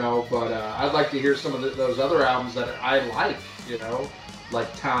 but I'd like to hear some of those other albums that I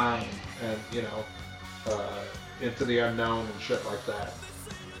like Time and, Into the Unknown and shit like that.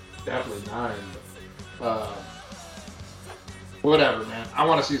 Definitely 9. Whatever, man. I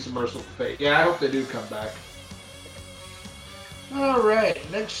want to see some Merciful Fate. Yeah, I hope they do come back. All right,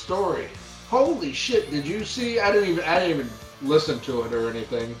 next story. Holy shit! Did you see? I didn't even listen to it or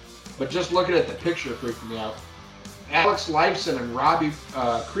anything, but just looking at the picture freaked me out. Alex Lifeson and Robbie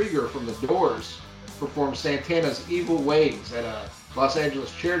Krieger from The Doors performed Santana's Evil Ways at a Los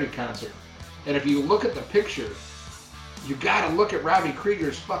Angeles charity concert. And if you look at the picture, you gotta look at Robbie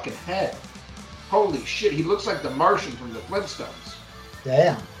Krieger's fucking head. Holy shit, he looks like the Martian from the Flintstones.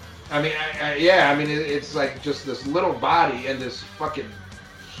 Damn. I mean, it's like just this little body and this fucking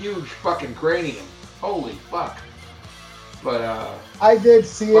huge fucking cranium. Holy fuck. But, I did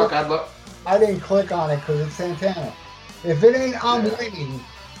see fuck, it. I didn't click on it because it's Santana. If it ain't I'm Waiting,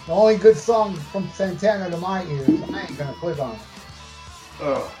 the only good song from Santana to my ears, I ain't gonna click on it.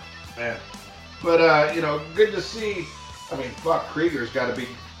 Oh, man. But, good to see. I mean, fuck, Krieger's got to be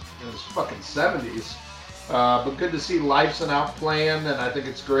in his fucking 70s. But good to see Lifeson out playing, and I think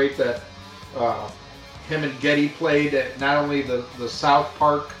it's great that him and Geddy played at not only the South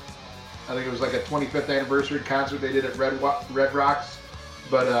Park, I think it was like a 25th anniversary concert they did at Red Rocks,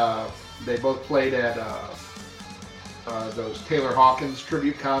 but they both played at those Taylor Hawkins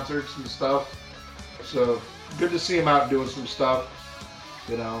tribute concerts and stuff. So good to see him out doing some stuff,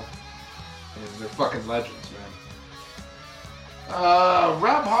 and they're fucking legends, man.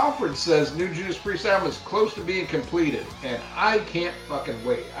 Rob Halford says new Judas Priest album is close to being completed, and I can't fucking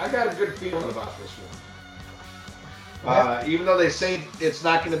wait. I got a good feeling about this one. Even though they say it's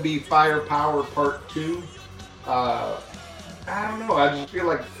not going to be Firepower Part 2, I don't know. I just feel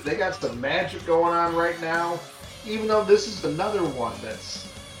like they got some magic going on right now. Even though this is another one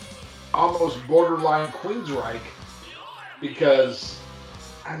that's almost borderline Queensryche, because,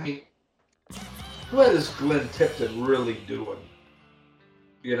 I mean, what is Glenn Tipton really doing?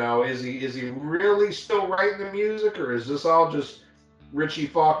 Is he really still writing the music, or is this all just Richie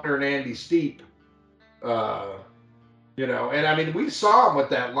Faulkner and Andy Steep? And I mean, we saw them with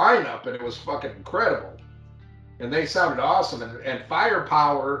that lineup, and it was fucking incredible, and they sounded awesome. And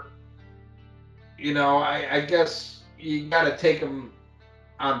Firepower, I guess you got to take them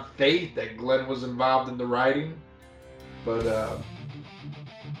on faith that Glenn was involved in the writing, but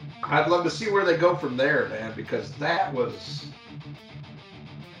I'd love to see where they go from there, man, because that was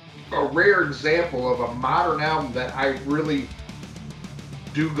a rare example of a modern album that I really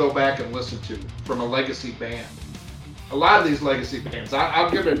do go back and listen to from a legacy band. A lot of these legacy bands, I'll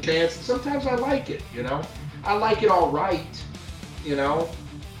give it a chance, and sometimes I like it, I like it all right,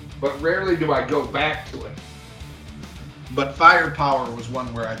 but rarely do I go back to it. But Firepower was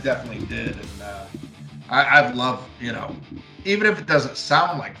one where I definitely did, and I've loved, even if it doesn't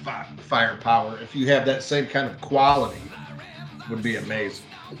sound like Firepower, if you have that same kind of quality, it would be amazing.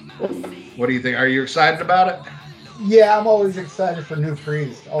 What do you think? Are you excited about it? Yeah, I'm always excited for new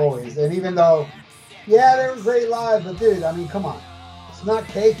Priest, always. And even though, yeah, they were great live, but dude, I mean, come on. It's not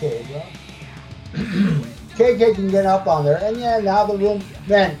KK, bro. KK can get up on there. And yeah, now the room,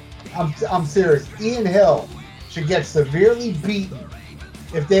 man, I'm serious. Ian Hill should get severely beaten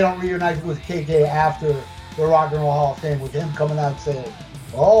if they don't reunite with KK after the Rock and Roll Hall of Fame, with him coming out saying,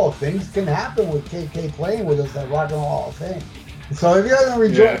 oh, things can happen with KK playing with us at Rock and Roll Hall of Fame. So if he doesn't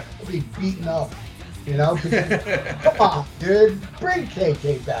rejoice, he'll be beaten up. You know? Come on, dude. Bring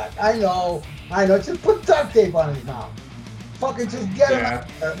KK back. I know. Just put duct tape on his mouth. Fucking just get him out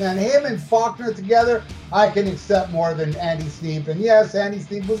there. Man, him and Faulkner together, I can accept more than Andy Sneap. And yes, Andy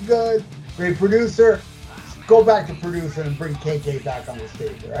Sneap was good. Great producer. Go back to producer and bring KK back on the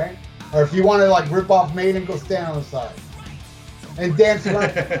stage, all right? Or if you want to like rip off Maiden, go stand on the side. And dance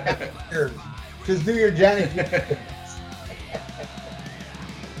around. Just do your Janet.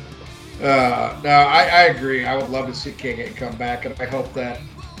 No, I agree. I would love to see KK come back, and I hope that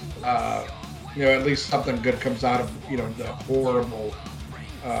at least something good comes out of the horrible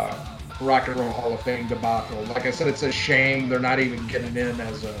Rock and Roll Hall of Fame debacle. Like I said, it's a shame they're not even getting in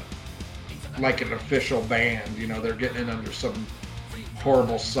as an official band. They're getting in under some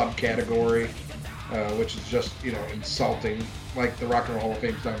horrible subcategory, which is just insulting. Like the Rock and Roll Hall of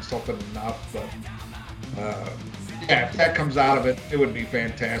Fame's not insulting enough, but. If that comes out of it, it would be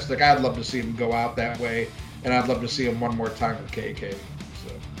fantastic. I'd love to see him go out that way, and I'd love to see him one more time with KK.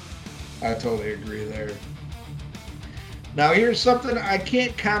 So I totally agree there. Now here's something I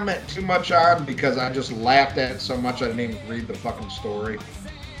can't comment too much on because I just laughed at it so much I didn't even read the fucking story.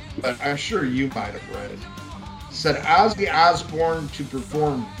 But I'm sure you might have read it. It said Ozzy Osbourne to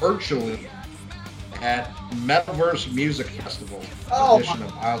perform virtually at Metaverse Music Festival edition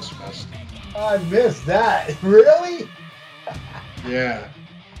of Ozfest. I missed that. Really? Yeah.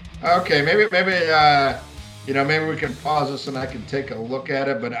 Okay. Maybe we can pause this and I can take a look at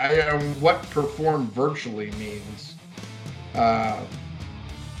it. But I don't know what perform virtually means. I'm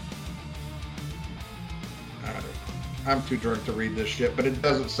too drunk to read this shit, but it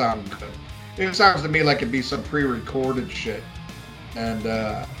doesn't sound good. It sounds to me like it'd be some pre-recorded shit, and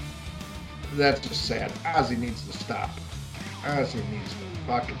that's just sad. Ozzy needs to stop. Ozzy needs to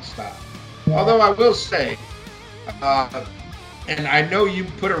fucking stop. Although I will say, and I know you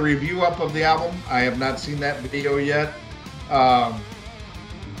put a review up of the album. I have not seen that video yet.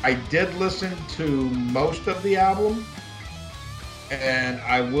 I did listen to most of the album, and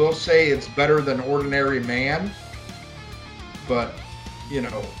I will say it's better than Ordinary Man. But,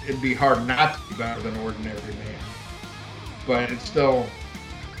 it'd be hard not to be better than Ordinary Man. But it's still,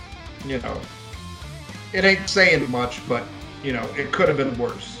 it ain't saying much, but, it could have been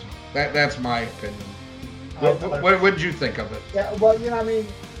worse. That's my opinion. What did you think of it? Yeah, well,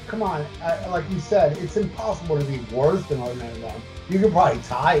 come on. Like you said, it's impossible to be worse than Ordinary Man. You could probably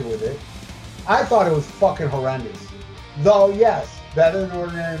tie with it. I thought it was fucking horrendous. Though, yes, better than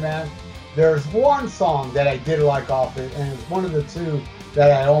Ordinary Man. There's one song that I did like off it, and it's one of the two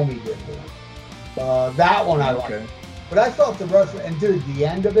that Iommi did for them. That one I liked. But I thought the rest, and dude, the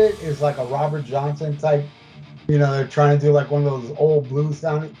end of it is like a Robert Johnson type. They're trying to do like one of those old blues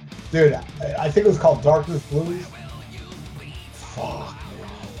sounding. Dude, I think it was called Darkness Blues. Fuck.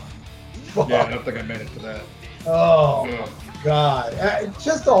 Yeah, I don't think I made it to that. Oh, God.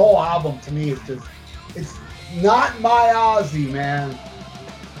 Just the whole album to me is just, it's not my Ozzy, man.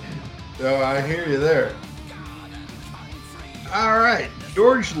 Oh, I hear you there. All right.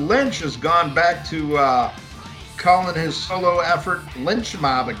 George Lynch has gone back to calling his solo effort Lynch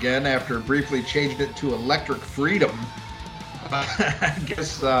Mob again after briefly changing it to Electric Freedom. I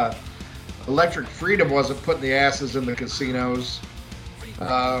guess Electric Freedom wasn't putting the asses in the casinos.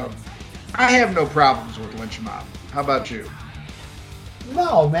 I have no problems with Lynch Mob. How about you?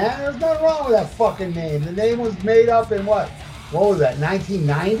 No, man. There's nothing wrong with that fucking name. The name was made up in what was that,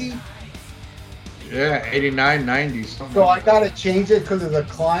 1990? Yeah, 89, 90. So I gotta change it because of the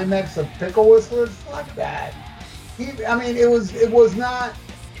climax of Pickle Whistlers? Fuck that. It was not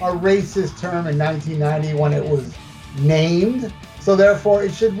a racist term in 1990 when it was named, so therefore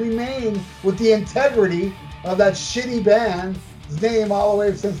it should remain with the integrity of that shitty band's name all the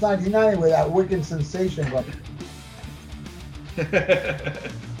way since 1990 with that wicked sensation button.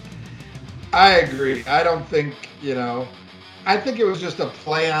 I agree. I don't think, I think it was just a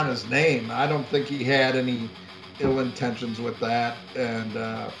play on his name. I don't think he had any ill intentions with that. And,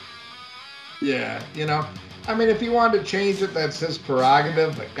 if he wanted to change it, that's his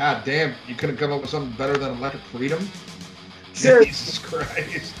prerogative. But goddamn, you couldn't come up with something better than Electric Freedom? Seriously. Jesus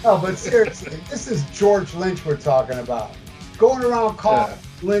Christ. No, but seriously, this is George Lynch we're talking about. Going around calling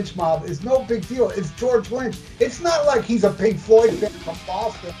Lynch Mob is no big deal. It's George Lynch. It's not like he's a Pink Floyd fan from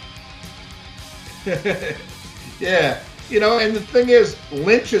Boston. Yeah. And the thing is,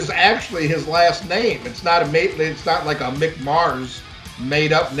 Lynch is actually his last name. It's not like a Mick Mars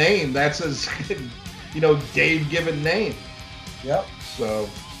made up name. That's his, Dave given name. Yep. So,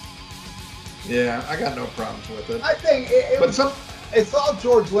 yeah, I got no problems with it. I think it's all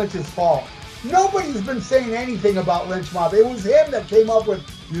George Lynch's fault Nobody's been saying anything about Lynch Mob. It was him that came up with,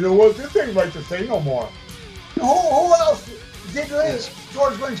 you know what, this ain't right to say no more. Who else did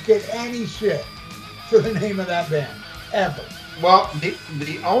George Lynch get any shit for the name of that band? Ever. Well,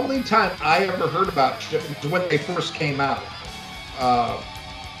 the only time I ever heard about shit was when they first came out.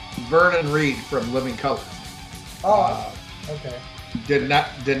 Vernon Reid from Living Colour. Okay. Did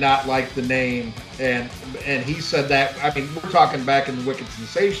not like the name, and he said that. I mean, we're talking back in the Wicked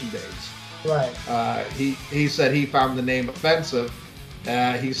Sensation days. Right. He said he found the name offensive.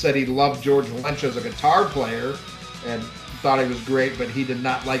 He said he loved George Lynch as a guitar player and thought he was great, but he did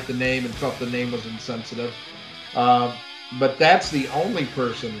not like the name and felt the name was insensitive. But that's the only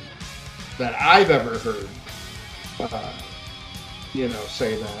person that I've ever heard,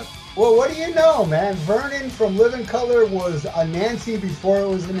 say that. Well, what do you know, man? Vernon from Living Colour was a Nancy before it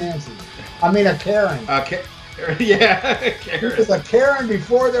was a Nancy. I mean, a Karen. Yeah, Karen. He was a Karen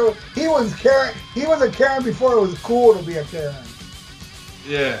before there was. He was a Karen before it was cool to be a Karen.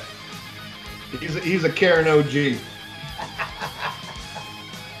 Yeah. He's a Karen OG.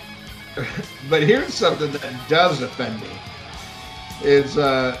 But here's something that does offend me. Is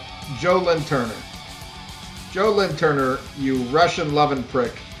Joe Lynn Turner. Joe Lynn Turner, you Russian loving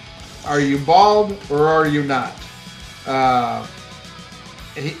prick. Are you bald or are you not?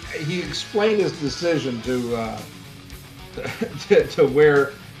 He explained his decision to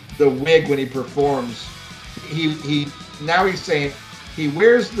wear the wig when he performs. Now he's saying he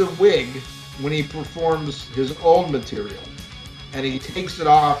wears the wig when he performs his old material, and he takes it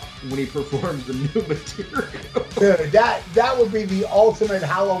off when he performs the new material. Dude, that would be the ultimate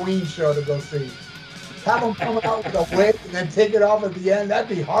Halloween show to go see. Have him come out with a wig and then take it off at the end. That'd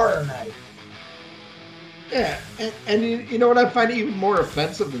be horror night. Yeah, and you know what I find even more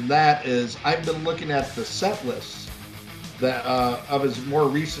offensive than that is I've been looking at the set lists that of his more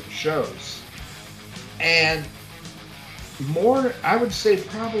recent shows, and I would say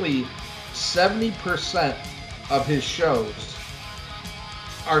probably 70% of his shows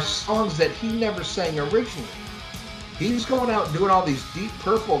are songs that he never sang originally. He's going out and doing all these Deep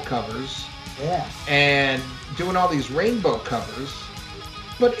Purple covers. Yeah. And doing all these Rainbow covers,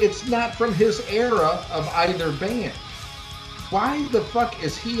 but it's not from his era of either band. Why the fuck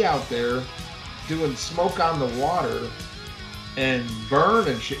is he out there doing Smoke on the Water and Burn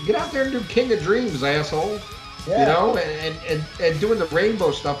and shit? Get out there and do King of Dreams, asshole. Yeah. You know, and doing the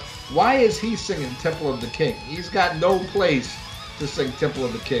Rainbow stuff. Why is he singing Temple of the King? He's got no place to sing Temple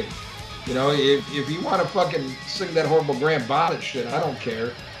of the King. You know, if you want to fucking sing that horrible Graham Bonnet shit, I don't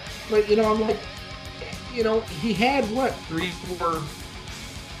care. But, I'm like, he had, three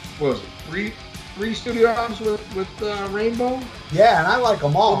studio albums with Rainbow? Yeah, and I like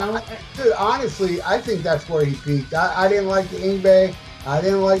them all. Dude, honestly, I think that's where he peaked. I didn't like the Yngwie. I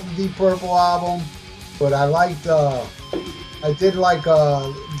didn't like the Deep Purple album. But I liked, I did like,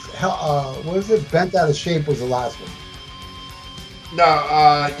 what is it? Bent Out of Shape was the last one. No,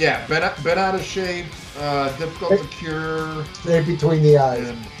 yeah, Bent Out of Shape, Difficult to Cure. Straight Between the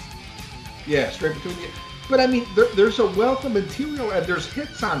Eyes. Yeah, Straight Between the Eyes. But I mean, there's a wealth of material and there's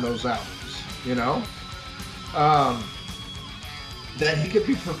hits on those albums, that he could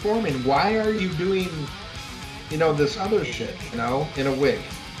be performing. Why are you doing, this other shit, in a wig?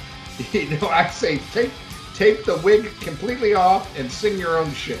 I say take the wig completely off and sing your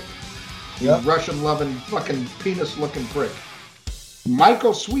own shit. Yep. You Russian-loving fucking penis-looking prick.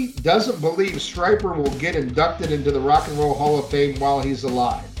 Michael Sweet doesn't believe Stryper will get inducted into the Rock and Roll Hall of Fame while he's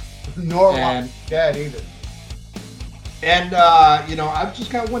alive. Nor while he's dead either. And, I've just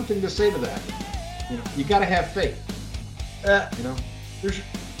got one thing to say to that. You got to have faith.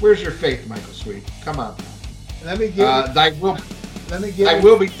 Where's your faith, Michael Sweet? Come on. Let me give thy will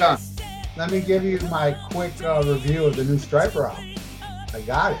be done. Let me give you my quick review of the new Stryper album. I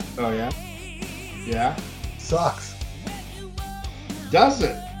got it. Oh, yeah? Yeah? Sucks. Does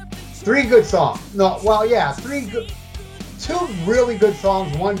it? 3 good songs. No, well, yeah, 2 really good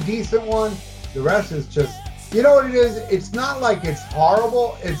songs, 1 decent one. The rest is just, you know what it is? It's not like it's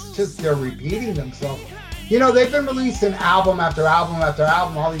horrible. It's just they're repeating themselves. They've been releasing album after album after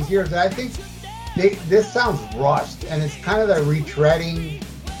album all these years. And I think this sounds rushed, and it's kind of that retreading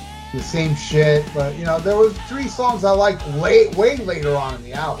the same shit. But there was 3 songs I liked way later on in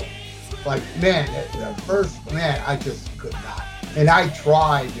the album. Like, man, the first, I just could not. And I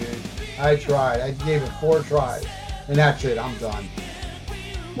tried, dude. I gave it 4 tries, and that's it. I'm done.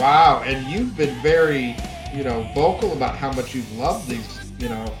 Wow, and you've been very, vocal about how much you've loved these,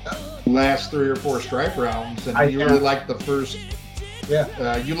 last 3 or 4 Stryper albums, and you really liked the first.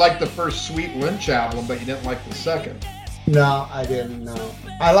 Yeah. You liked the first Sweet Lynch album, but you didn't like the second. No, I didn't know.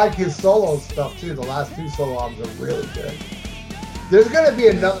 I like his solo stuff too. The last 2 solo albums are really good. There's gonna be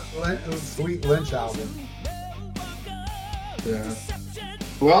another Sweet Lynch album. Yeah.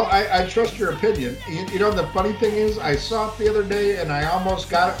 Well, I trust your opinion. You know, the funny thing is, I saw it the other day, and I almost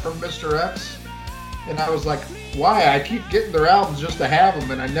got it from Mr. X, and I was like, why? I keep getting their albums just to have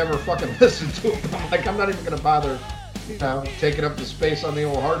them, and I never fucking listen to them. I'm like, I'm not even gonna bother, you know, taking up the space on the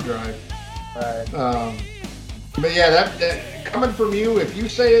old hard drive. Right. But yeah, that coming from you, if you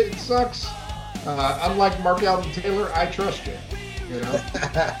say it sucks, unlike Mark Alden Taylor, I trust you. You know.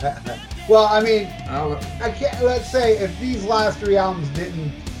 Well, I mean, I can't. Let's say if these last 3 albums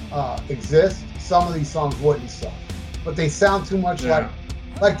didn't exist, some of these songs wouldn't suck. But they sound too much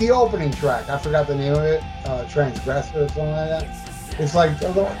like the opening track. I forgot the name of it, Transgressor or something like that. It's like the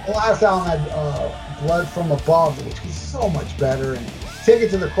last album had Blood from Above, which was so much better, and Take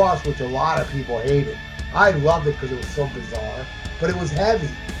It to the Cross, which a lot of people hated. I loved it because it was so bizarre, but it was heavy.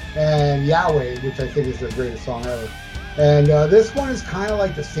 And Yahweh, which I think is their greatest song ever. And this one is kind of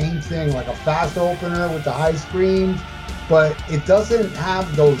like the same thing, like a fast opener with the high screams, but it doesn't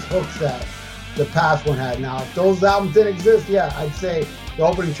have those hooks that the past one had. Now, if those albums didn't exist, yeah, I'd say the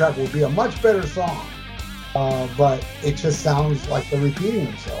opening track would be a much better song. But it just sounds like they're repeating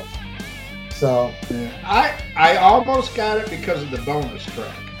themselves. So I almost got it because of the bonus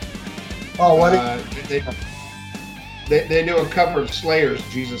track. Oh, what? They do a cover of Slayer's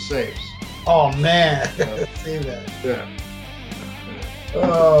 "Jesus Saves." Oh man, see that? Yeah.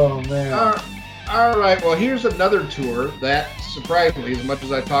 Oh man. All right. Well, here's another tour that, surprisingly, as much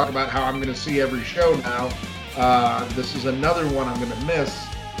as I talk about how I'm going to see every show now, this is another one I'm going to miss.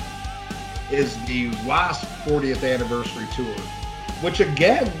 Is the Wasp 40th anniversary tour, which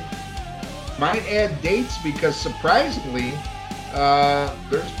again might add dates because surprisingly,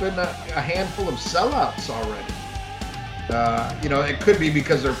 there's been a handful of sellouts already. You know, it could be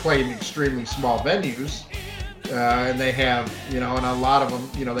because they're playing extremely small venues, and they have, you know, and a lot of them,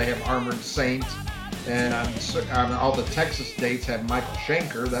 you know, they have Armored Saint, and on all the Texas dates have Michael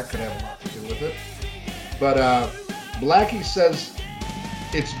Schenker. That could have a lot to do with it. But Blackie says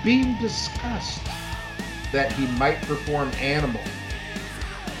it's being discussed that he might perform Animal,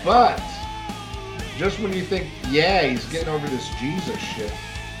 but just when you think, yeah, he's getting over this Jesus shit,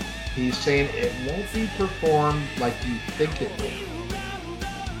 he's saying it won't be performed like you think it will.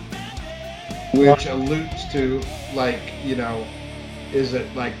 Which alludes to, like, you know, is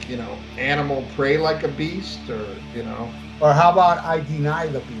it like, you know, Animal pray like a beast, or, you know? Or how about I Deny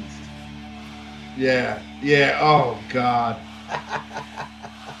the Beast? Yeah, oh God.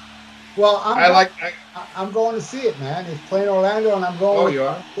 Well, I'm going to see it, man. It's playing Orlando, and I'm going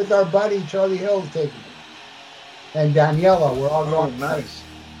with our buddy Charlie Hill's taking it. And Daniela, we're all going. Oh, nice.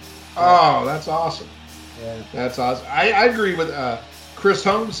 Oh, that's awesome. Yeah. That's awesome. I agree with Chris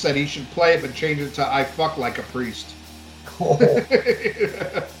Holmes said he should play it but change it to I Fuck Like a Priest. Oh.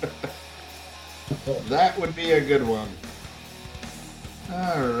 That would be a good one.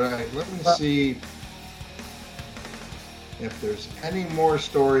 All right, let me see if there's any more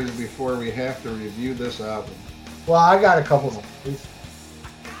stories before we have to review this album. Well, I got a couple stories.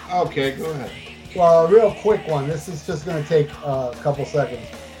 Okay, go ahead. Well, a real quick one. This is just going to take a couple seconds.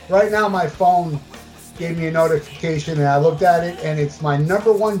 Right now, my phone gave me a notification, and I looked at it, and it's my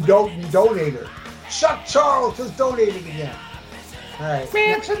number one donator. Chuck Charles has donated again. All right.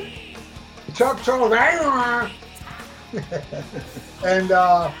 Manson. Chuck Charles. And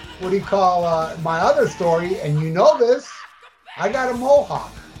what do you call my other story? And you know this, I got a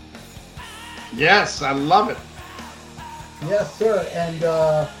mohawk. Yes, I love it. Yes, sir. And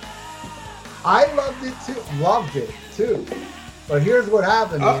I loved it too. But here's what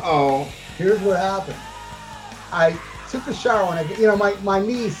happened. Here's what happened. I took a shower when my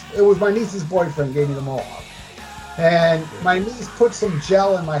niece, it was my niece's boyfriend gave me the mohawk. And my niece put some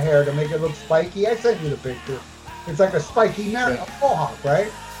gel in my hair to make it look spiky. I sent you the picture. It's like a spiky mohawk,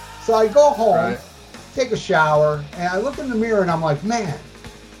 right? So I go home, take a shower, and I look in the mirror and I'm like, man,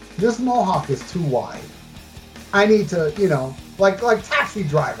 this mohawk is too wide. I need to, like Taxi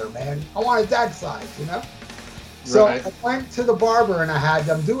Driver, man. I want it that size, So I went to the barber and I had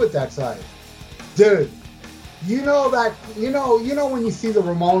them do it that size. Dude, you know when you see the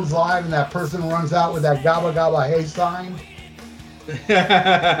Ramones live and that person runs out with that Gabba Gabba Hey sign?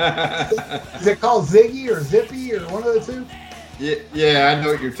 Is it called Ziggy or Zippy or one of the two? Yeah, I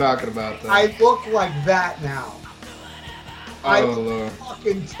know what you're talking about. Though. I look like that now. Lord.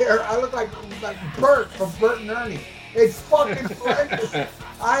 I look like Bert from Bert and Ernie. It's fucking horrendous.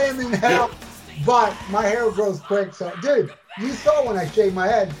 I am in hell, but my hair grows quick. So, dude, you saw when I shaved my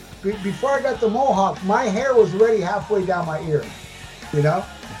head. before I got the mohawk, my hair was already halfway down my ear, you know,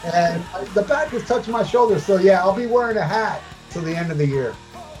 and the back is touching my shoulder. So yeah, I'll be wearing a hat till the end of the year.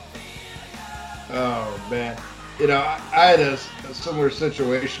 Oh man, you know, I had a similar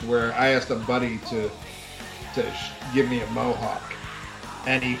situation where I asked a buddy to give me a mohawk,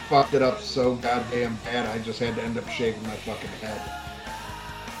 and he fucked it up so goddamn bad. I just had to end up shaving my fucking head.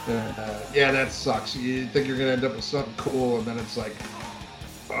 And yeah, that sucks. You think you're gonna end up with something cool, and then it's like,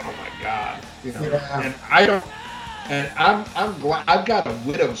 oh my god, you know. Yeah. And I don't. And I'm glad I've got a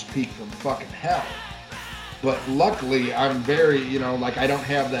widow's peak from fucking hell. But luckily, I'm very, you know, like I don't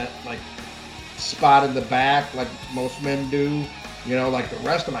have that like spot in the back like most men do. You know, like the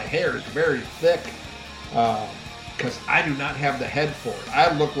rest of my hair is very thick because I do not have the head for it.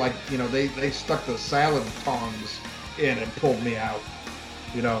 I look like, you know, they stuck the salad tongs in and pulled me out.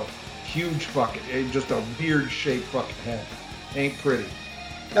 You know, huge fucking, just a weird shaped fucking head. Ain't pretty.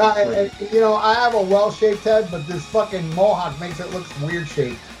 You know, I have a well-shaped head, but this fucking mohawk makes it look weird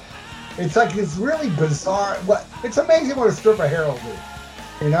shaped. It's like, it's really bizarre. It's amazing what a strip of hair will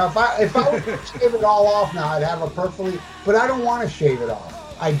do. You know, if I would shave it all off now, I'd have a perfectly, but I don't want to shave it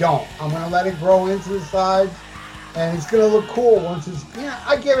off. I don't. I'm going to let it grow into the sides, and it's going to look cool once it's, you know,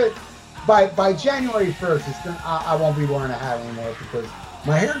 I give it, by January 1st, I won't be wearing a hat anymore because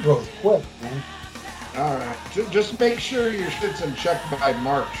my hair grows quick, man. All right. Just make sure your shit's in check by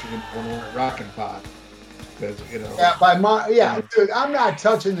March when we're at Rockin' Pod. Because, you know. Yeah, dude, I'm not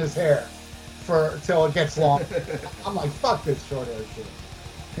touching this hair till it gets long. I'm like, fuck this short hair shit.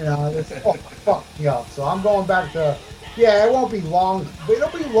 You know, it's fuck me up. So I'm going back to, yeah, it won't be long, but it'll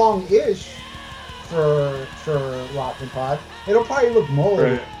be long-ish for Rockin' Pod. It'll probably look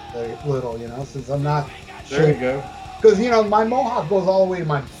mullet a little, you know, since I'm not There you go. Because, you know, my mohawk goes all the way to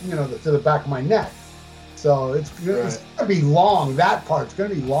my, you know, to the back of my neck. So it's going to be long. That part's going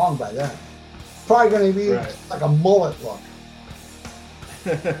to be long by then. It's probably going to be like a mullet look.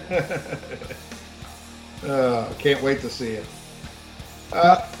 Can't wait to see it.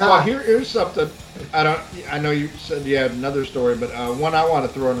 Well, here's something. I know you said you had another story, but one I want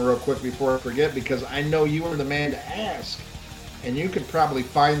to throw in real quick before I forget, because I know you were the man to ask, and you could probably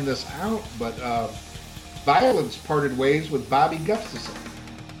find this out, but Violence parted ways with Bobby Gustafson.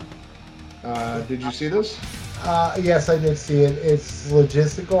 Did you see this? Yes, I did see it. It's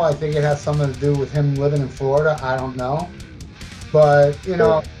logistical. I think it has something to do with him living in Florida. I don't know. But, you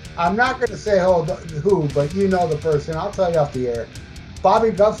know, I'm not going to say who, but you know the person. I'll tell you off the air.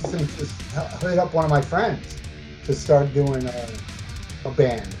 Bobby Gustafson just hit up one of my friends to start doing a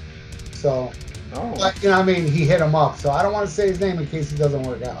band. So, but, you know, I mean, he hit him up. So I don't want to say his name in case it doesn't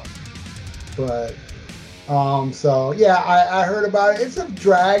work out. But, so yeah, I heard about it. It's a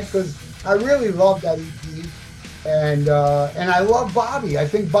drag because I really love that EP, and I love Bobby. I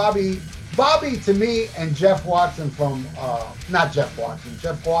think Bobby to me and Jeff Watson from Jeff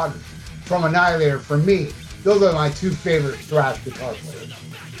Watson from Annihilator, for me, those are my two favorite thrash guitar players.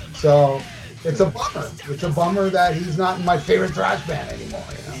 So it's a bummer. It's a bummer that he's not in my favorite thrash band anymore,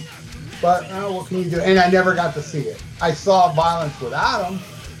 you know. But what can you do? And I never got to see it. I saw Violence without him,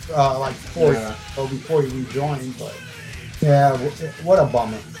 like 4 years ago before he rejoined. But yeah, what a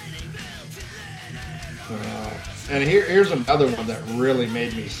bummer. And here's another one that really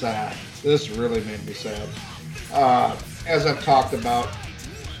made me sad. This really made me sad. As I've talked about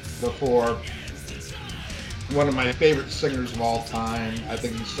before, one of my favorite singers of all time. I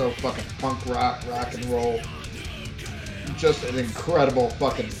think he's so fucking punk rock and roll. Just an incredible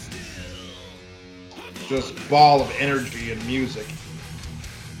fucking just ball of energy and music.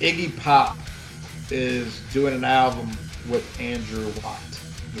 Iggy Pop is doing an album with Andrew Watt,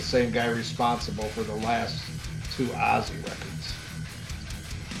 the same guy responsible for the last two Ozzy records.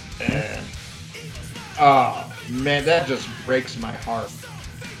 And oh man, that just breaks my heart.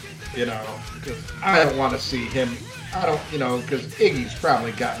 You know, because I don't want to see him. I don't, you know, because Iggy's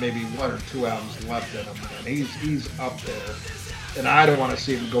probably got maybe 1 or 2 albums left in him, and he's up there. And I don't want to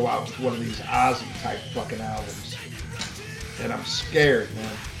see him go out with one of these Ozzy type fucking albums. And I'm scared,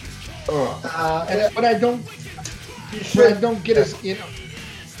 man. But I don't get his, you know.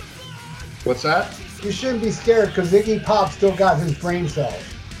 What's that? You shouldn't be scared because Iggy Pop still got his brain cells.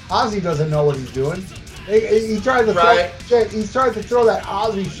 Ozzy doesn't know what he's doing. He tried to throw shit. He tried to throw that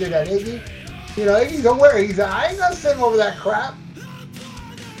Ozzy shit at Iggy. You know, Iggy's aware. He's like, I ain't gonna sing over that crap.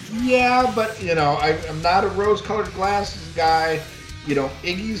 Yeah, but you know, I'm not a rose-colored glasses guy. You know,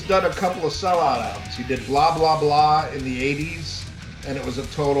 Iggy's done a couple of sellout albums. He did Blah Blah Blah in the '80s, and it was a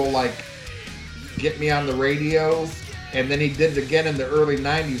total like get me on the radio. And then he did it again in the early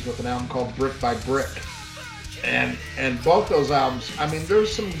 '90s with an album called Brick by Brick. And both those albums, I mean,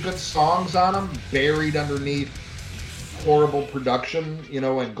 there's some good songs on them buried underneath horrible production, you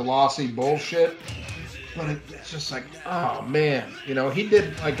know, and glossy bullshit. But it's just like, oh man, you know, he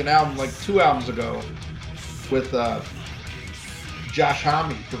did like an album like 2 albums ago with Josh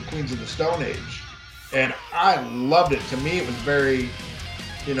Homme from Queens of the Stone Age, and I loved it. To me, it was very,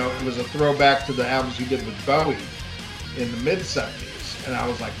 you know, it was a throwback to the albums he did with Bowie in the mid-70s. And I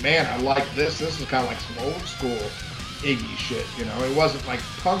was like, man, I like this. This is kind of like some old school Iggy shit, you know. It wasn't like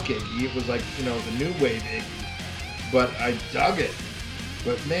punk Iggy. It was like, you know, the new wave Iggy. But I dug it.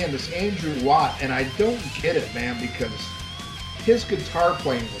 But man, this Andrew Watt, and I don't get it, man, because his guitar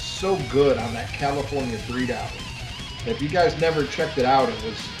playing was so good on that California Breed album. If you guys never checked it out, it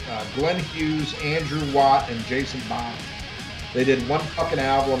was Glenn Hughes, Andrew Watt, and Jason Bond. They did one fucking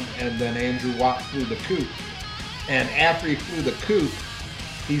album, and then Andrew Watt flew the coop. And after he flew the coop,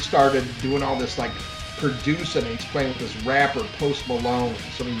 he started doing all this like producing. He's playing with this rapper Post Malone.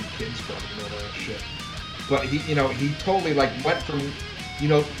 Some of you kids probably know that shit. But he, you know, he totally like went from, you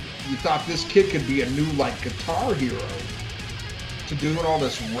know, you thought this kid could be a new like guitar hero to doing all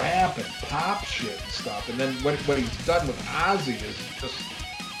this rap and pop shit and stuff. And then what he's done with Ozzy is just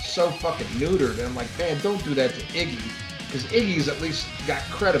so fucking neutered. And I'm like, man, don't do that to Iggy, because Iggy's at least got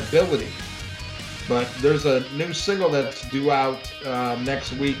credibility. But there's a new single that's due out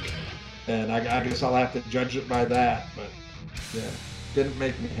next week, and I guess I'll have to judge it by that. But yeah, didn't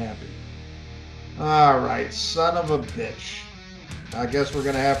make me happy. All right, son of a bitch. I guess we're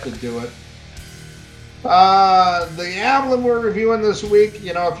gonna have to do it. The album we're reviewing this week,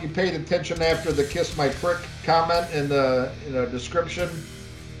 you know, if you paid attention after the Kiss My Prick comment in the description,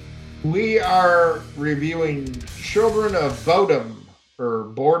 we are reviewing Children of Bodom, or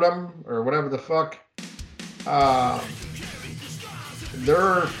Boredom, or whatever the fuck.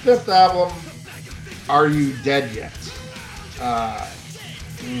 Their 5th album, Are You Dead Yet?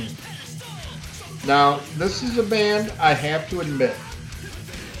 Now, this is a band I have to admit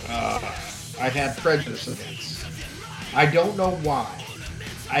I had prejudice against. I don't know why.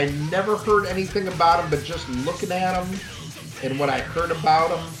 I never heard anything about them, but just looking at them and what I heard about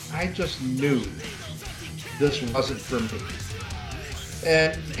them, I just knew this wasn't for me.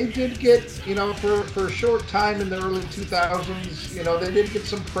 And they did get, you know, for a short time in the early 2000s, you know, they did get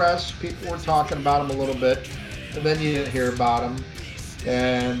some press. People were talking about them a little bit, and then you didn't hear about them.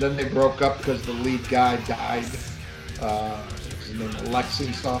 And then they broke up because the lead guy died. His name was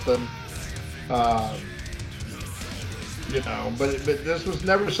Alexi something. You know, but this was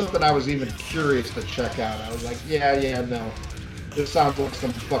never something I was even curious to check out. I was like, yeah, no. This sounds like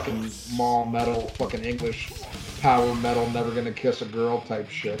some fucking mall metal, fucking English power metal, never gonna kiss a girl type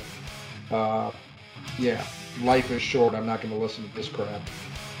shit. Yeah, life is short. I'm not gonna listen to this crap.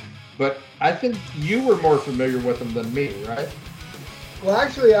 But I think you were more familiar with them than me, right? Well,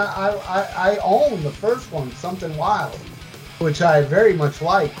 actually, I own the first one, Something Wild, which I very much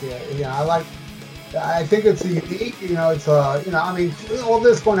like. Yeah, I think it's a unique. You know, it's I mean, well,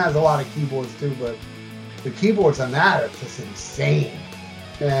 this one has a lot of keyboards too, but the keyboards on that are just insane.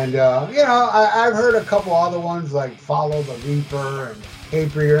 And, I've heard a couple other ones like Follow the Reaper and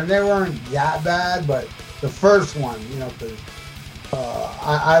Caprier, and they weren't that bad, but the first one, you know, because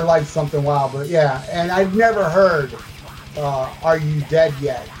I like Something Wild. But yeah, and I've never heard Are You Dead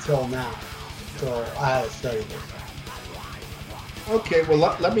Yet till now. So I had to study this. Okay, well,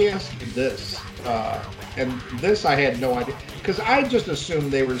 let me ask you this. And this I had no idea, because I just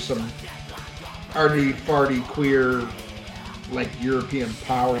assumed they were some arty-farty, queer, like European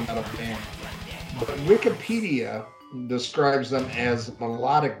power metal band. But Wikipedia describes them as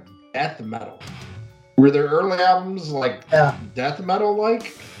melodic death metal. Were their early albums like death metal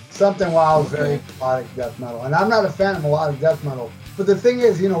like? Something Wild is very melodic death metal. And I'm not a fan of melodic death metal. But the thing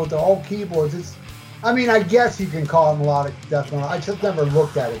is, you know, with the old keyboards, I guess you can call it melodic death metal. I just never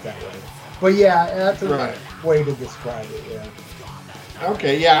looked at it that way. But yeah, that's a way to describe it, yeah.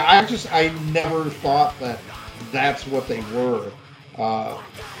 Okay, yeah, I never thought that that's what they were.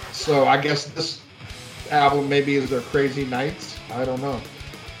 So I guess this album maybe is their Crazy Nights. I don't know.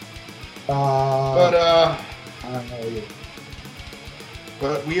 I don't know either.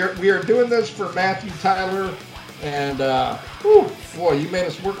 But we are doing this for Matthew Tyler, and boy, you made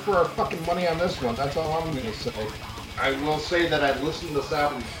us work for our fucking money on this one. That's all I'm gonna say. I will say that I listened to this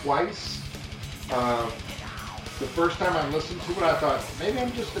album twice. The first time I listened to it, I thought, maybe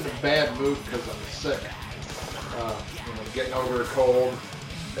I'm just in a bad mood because I'm sick. Getting over a cold.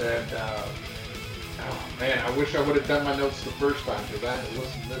 And, oh man, I wish I would have done my notes the first time, because I had to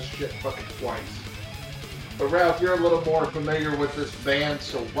listen to this shit fucking twice. But Ralph, you're a little more familiar with this band,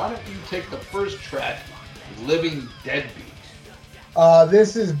 so why don't you take the first track living deadbeat.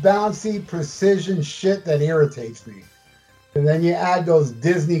 This is bouncy precision shit that irritates me. And then you add those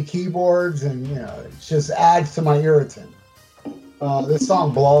Disney keyboards, and it just adds to my irritant. This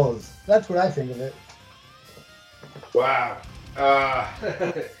song blows. That's what I think of it. Wow.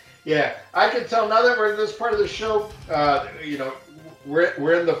 Yeah, I can tell now that we're in this part of the show.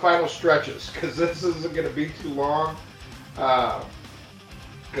 We're in the final stretches because this isn't going to be too long.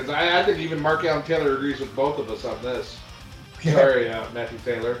 Because I think even Mark Allen Taylor agrees with both of us on this. Yeah. Sorry, Matthew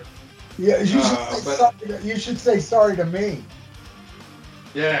Taylor. Yeah, you should say sorry to me.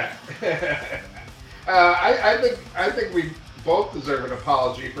 Yeah. I think we both deserve an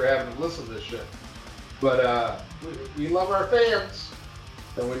apology for having to listen to this shit. But we love our fans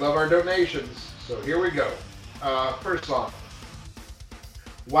and we love our donations. So here we go. First song.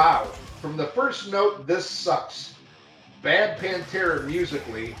 Wow. From the first note, this sucks. Bad Pantera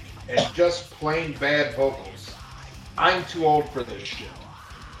musically and just plain bad vocals. I'm too old for this shit.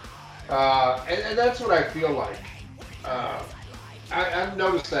 And that's what I feel like. I've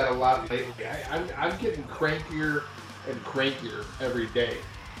noticed that a lot lately. I'm getting crankier and crankier every day,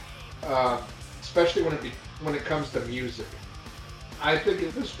 especially when it comes to music. I think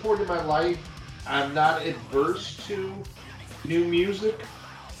at this point in my life, I'm not adverse to new music,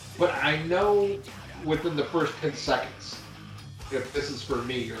 but I know within the first 10 seconds if this is for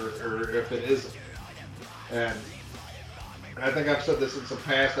me or if it isn't. And I think I've said this in some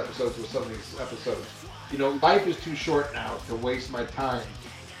past episodes with some of these episodes. Life is too short now to waste my time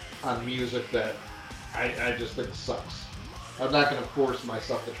on music that I just think sucks. I'm not going to force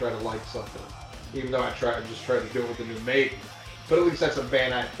myself to try to like something, even though I just try to do it with the new Maiden. But at least that's a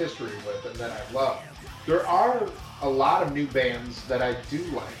band I have history with and that I love. There are a lot of new bands that I do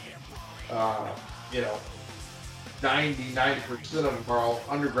like. 90% of them are all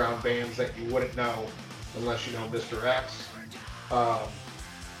underground bands that you wouldn't know unless you know Mr. X.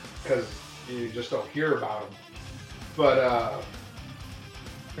 Because you just don't hear about them. But,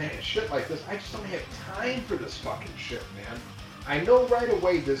 man, shit like this, I just don't have time for this fucking shit, man. I know right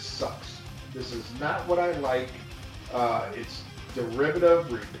away this sucks. This is not what I like. It's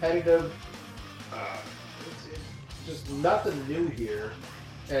derivative, repetitive. It's just nothing new here.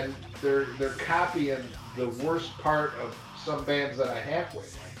 And they're copying the worst part of some bands that I halfway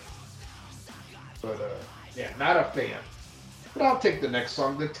like. But, yeah, not a fan. But I'll take the next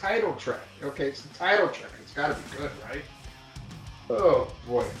song, the title track. Okay, it's the title track. It's got to be good, right? Oh,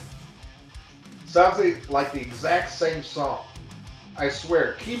 boy. Sounds like the exact same song. I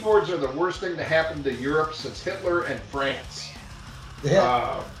swear, keyboards are the worst thing to happen to Europe since Hitler and France.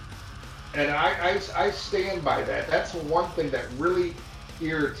 Yeah. And I stand by that. That's one thing that really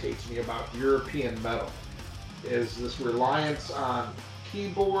irritates me about European metal, is this reliance on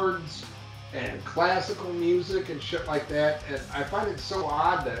keyboards and classical music and shit like that. And I find it so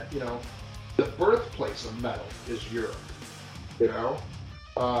odd that, the birthplace of metal is Europe. The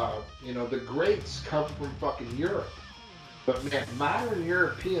greats come from fucking Europe. But man, modern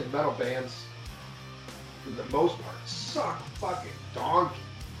European metal bands, for the most part, suck fucking donkey.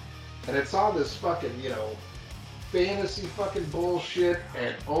 And it's all this fucking, fantasy fucking bullshit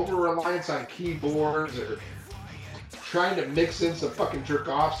and over-reliance on keyboards or trying to mix in some fucking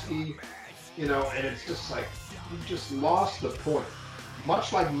Tchaikovsky, and it's just like, you've just lost the point.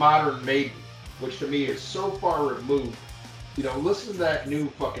 Much like modern Maiden, which to me is so far removed. Listen to that new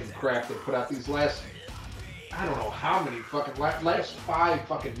fucking crap they put out these last, I don't know how many fucking, last 5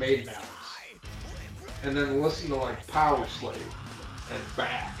 fucking Maiden albums. And then listen to like Power Slave and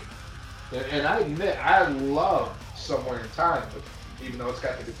Back. And I admit, I love Somewhere in Time, even though it's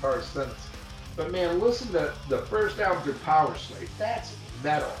got the guitar stints. But man, listen to the first album to Power Slave. That's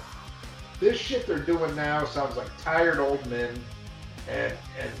metal. This shit they're doing now sounds like tired old men, and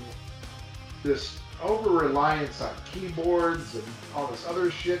this over-reliance on keyboards and all this other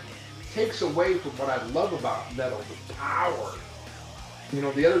shit takes away from what I love about metal, the power.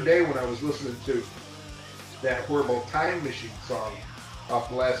 The other day when I was listening to that horrible Time Machine song off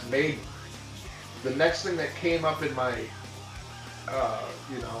the last Maiden, the next thing that came up in my,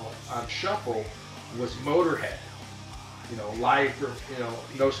 on shuffle was Motorhead. Live from,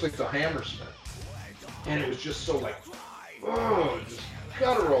 No Sleep Till Hammersmith. And it was just so like, just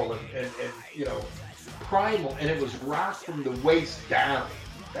guttural and primal. And it was rock from the waist down.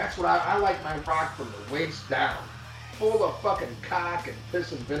 That's what I like, my rock from the waist down. Full of fucking cock and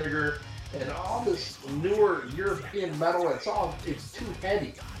piss and vinegar and all this newer European metal. It's too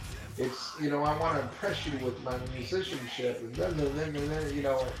heady. It's, I want to impress you with my musicianship and then,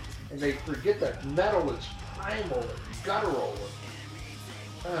 and they forget that metal is primal and guttural.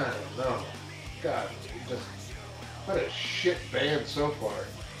 And, I don't know. God, just what a shit band so far.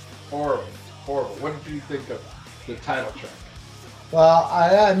 Horrible, horrible. What did you think of the title track? Well,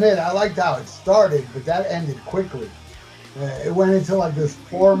 I admit I liked how it started, but that ended quickly. It went into like this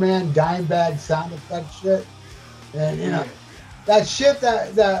 4-man dime bag sound effect shit, and you know that shit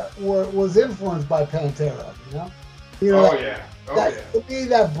that was influenced by Pantera. Oh yeah. To me,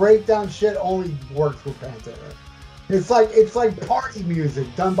 that breakdown shit only works with Pantera. It's like party music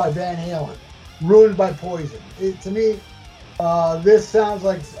done by Van Halen, ruined by Poison. To me, this sounds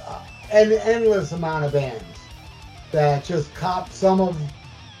like an endless amount of bands that just cop some of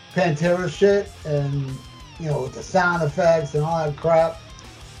Pantera shit and, with the sound effects and all that crap.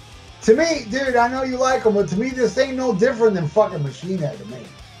 To me, dude, I know you like them, but to me, this ain't no different than fucking Machine Head to me.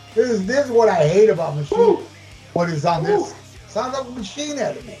 This is what I hate about Machine Head. What is on this? Sounds like Machine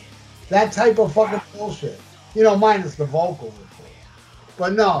Head to me. That type of fucking bullshit. Minus the vocals, of course.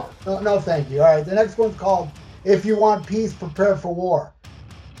 But no, thank you. All right, the next one's called If You Want Peace, Prepare for War.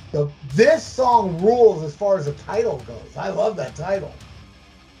 This song rules as far as the title goes. I love that title.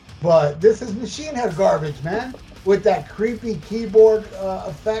 But this is Machine Head garbage, man. With that creepy keyboard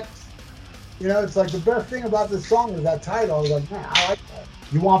effects. It's like the best thing about this song is that title. I was like, man, I like that.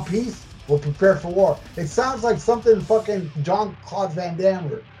 You want peace? Well, prepare for war. It sounds like something fucking Jean-Claude Van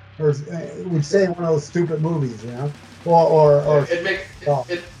Damme would say in one of those stupid movies, Or it'd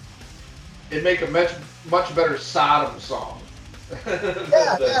make a much better Sodom song.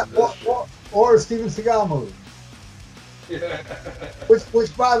 Or a Steven Seagal movie. Yeah.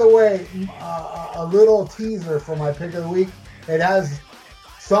 Which, by the way, a little teaser for my pick of the week. It has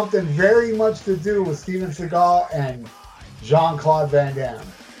something very much to do with Steven Seagal and Jean-Claude Van Damme.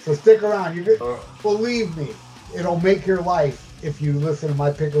 So stick around. Believe me, it'll make your life if you listen to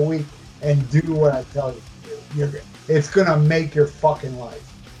my pick of the week and do what I tell you to do. It's gonna make your fucking life.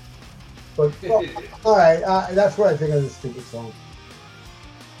 But all right, that's what I think of this stupid song.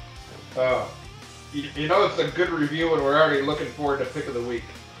 It's a good review, and we're already looking forward to pick of the week.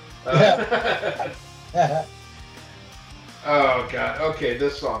 Oh God. Okay,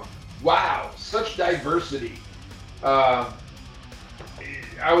 this song. Wow, such diversity.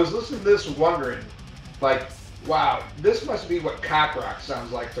 I was listening to this wondering, like, wow, this must be what cock rock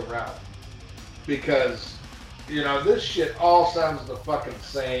sounds like to Ralph. Because, this shit all sounds the fucking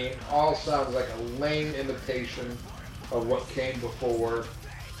same. All sounds like a lame imitation of what came before.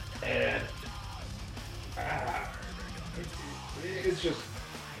 And it's just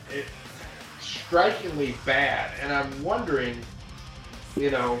strikingly bad. And I'm wondering,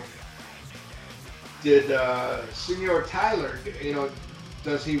 did Senor Tyler,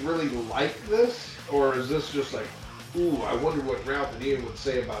 does he really like this? Or is this just like, ooh, I wonder what Ralph and Ian would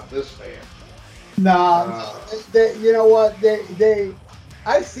say about this band? No, you know what?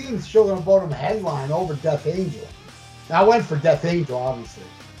 I've seen Children of Bodom headline over Death Angel. I went for Death Angel, obviously.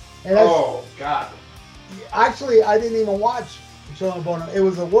 And God. Actually, I didn't even watch Children of Bodom. It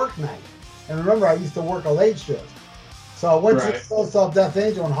was a work night. And remember, I used to work a late shift. So I went to saw Death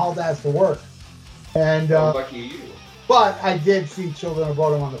Angel and hauled ass to work. And lucky you. But I did see Children of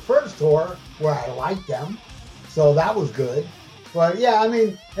Bodom on the first tour, where I liked them. So that was good. But yeah, I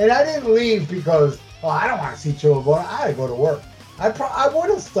mean, and I didn't leave because, I don't want to see Children of Bodom. I had to go to work. I would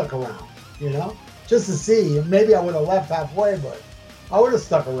have stuck around, just to see. Maybe I would have left halfway, but I would have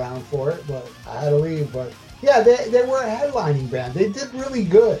stuck around for it. But I had to leave. But yeah, they were a headlining band. They did really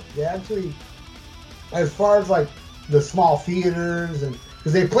good. They actually, as far as like the small theaters, and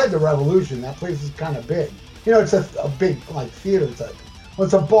because they played the Revolution, that place is kind of big. It's a big like theater type. Well,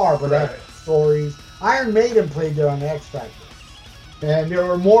 it's a bar, but they have stories. Iron Maiden played there on the X Factor. And there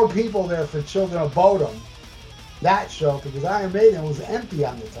were more people there for Children of Bodom, that show, because Iron Maiden was empty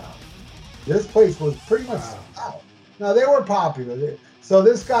on the top. This place was pretty much out. Now, they were popular. So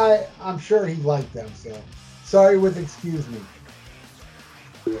this guy, I'm sure he liked them. So sorry with excuse me.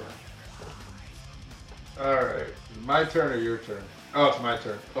 Yeah. All right. My turn or your turn? Oh, it's my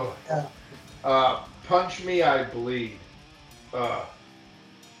turn. Oh. Yeah. Punch Me, I Bleed. The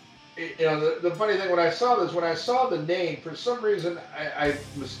funny thing, when I saw the name, for some reason, I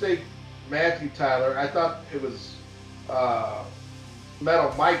mistake Matthew Tyler. I thought it was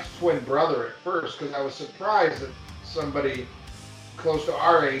Metal Mike's twin brother at first, because I was surprised that somebody close to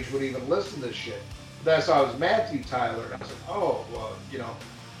our age would even listen to this shit. But then I saw it was Matthew Tyler, and I was like, oh, well,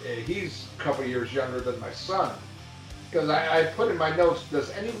 he's a couple years younger than my son. Because I put in my notes, does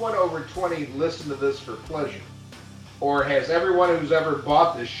anyone over 20 listen to this for pleasure? Or has everyone who's ever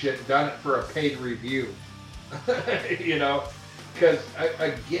bought this shit done it for a paid review? Because,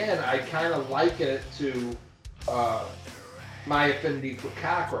 again, I kind of liken it to my affinity for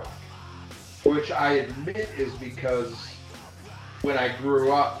cock rock. which I admit is because when I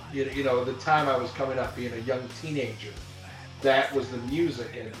grew up, you know, the time I was coming up being a young teenager, that was the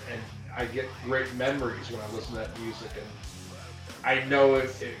music, and I get great memories when I listen to that music. And I know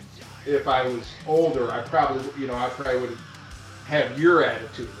if I was older, I probably would have your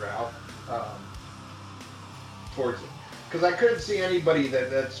attitude, Ralph, towards it. Because I couldn't see anybody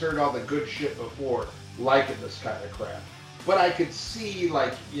that's heard all the good shit before liking this kind of crap. But I could see,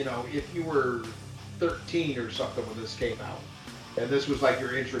 like, you know, if you were 13 or something when this came out, and this was like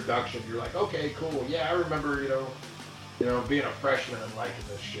your introduction, you're like, okay, cool, yeah, I remember, you know, being a freshman and liking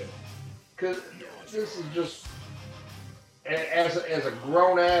this shit. Because this is just, as a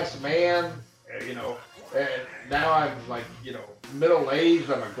grown-ass man, you know, and now I'm like, you know, middle-aged,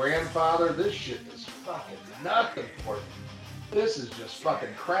 I'm a grandfather, this shit is fucking nothing for me. This is just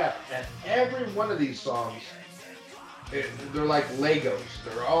fucking crap. And every one of these songs, they're like Legos.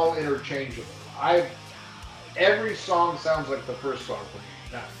 They're all interchangeable. Every song sounds like the first song for me.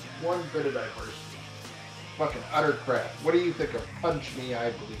 Not one bit of diversity. Fucking utter crap. What do you think of Punch Me,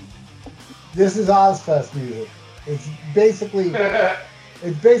 I Bleed? This is Ozfest music. It's basically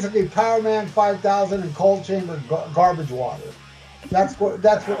Power Man 5000 and Cold Chamber Garbage Water. That's what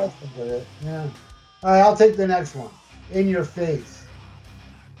I think of it. Yeah. All right, I'll take the next one. In Your Face.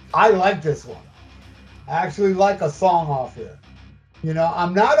 I like this one. I actually like a song off here. You know,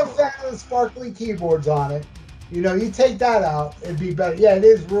 I'm not a fan of the sparkly keyboards on it. You know, you take that out, it'd be better. Yeah, it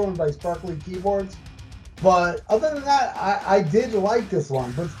is ruined by sparkly keyboards. But other than that, I did like this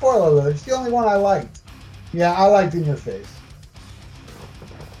one. But spoiler alert, it's the only one I liked. Yeah, I liked In Your Face.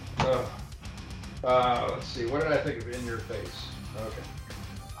 Let's see, what did I think of In Your Face? Okay.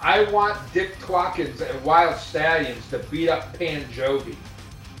 I want Dick Twatkins and Wild Stallions to beat up Pan Jovi.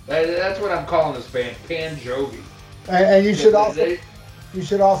 That's what I'm calling this band, Pan Jovi. And you should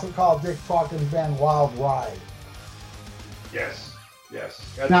also call Dick Twatkins' band Wild Ride. Yes.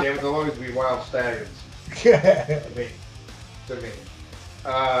 God damn it, they'll always be Wild Stallions. To me.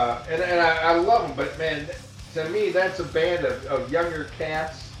 And I love them, but man, to me, that's a band of younger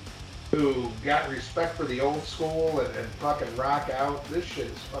cats who got respect for the old school and fucking rock out. This shit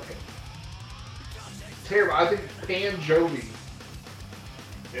is fucking terrible. I think Pan Jovi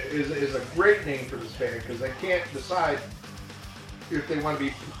is a great name for this band because they can't decide if they want to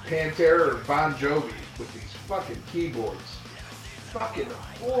be Pantera or Bon Jovi with these fucking keyboards. Fucking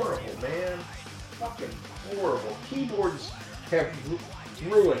horrible, man. Fucking horrible. Keyboards have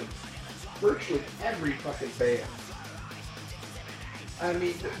ruined virtually every fucking band. I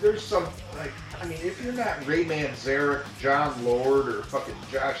mean, there's some, like, I mean, if you're not Ray Manzarek, John Lord, or fucking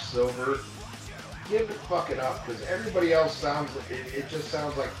Josh Silver, give it fucking up, because everybody else sounds, it just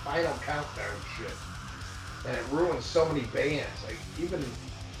sounds like Final Countdown shit. And it ruins so many bands, like, even,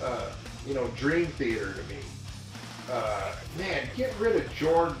 you know, Dream Theater to me. Man, get rid of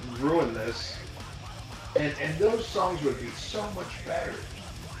Jordan, ruin this, and those songs would be so much better.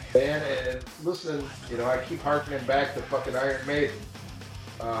 Man, and listen, you know, I keep harkening back to fucking Iron Maiden.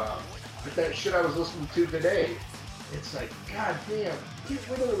 But that shit I was listening to today, it's like, god damn, get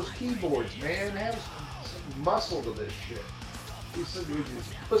rid of those keyboards, man. Have some muscle to this shit. These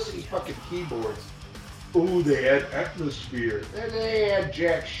pussy fucking keyboards. Ooh, they had atmosphere. They had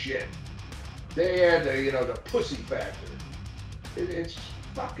jack shit. They had, you know, the pussy factor. It's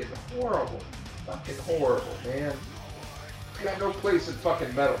fucking horrible. Fucking horrible, man. It's got no place in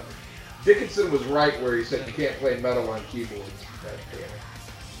fucking metal. Dickinson was right where he said you can't play metal on keyboards. God damn it.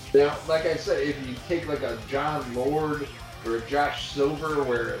 Now, like I said, if you take like a John Lord or a Josh Silver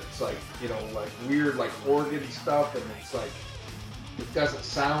where it's like, you know, like weird like organ stuff and it's like, it doesn't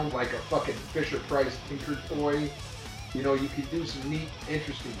sound like a fucking Fisher-Price Tinker Toy. You know, you could do some neat,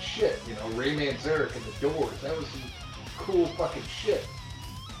 interesting shit. You know, Ray Manzarek and the Doors. That was some cool fucking shit.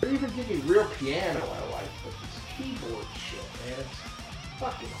 But even give me real piano I like, but this keyboard shit, man, it's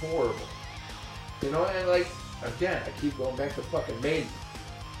fucking horrible. You know, and like, again, I keep going back to fucking Maiden.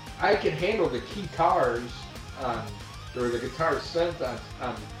 I can handle the guitars on, or the guitar synth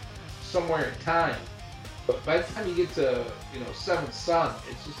on Somewhere in Time. But by the time you get to, you know, Seventh Son,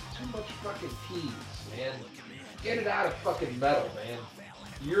 it's just too much fucking keys, man. Get it out of fucking metal, man.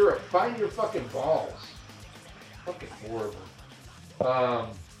 Find your fucking balls. Fucking horrible.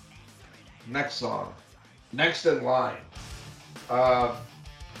 Next song. Next in line.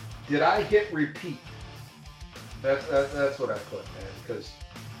 Did I hit repeat? That's what I put, man. Because,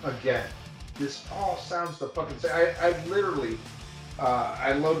 again, this all sounds the fucking same. I literally...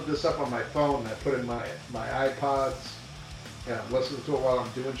 I loaded this up on my phone and I put in my iPods and I'm listening to it while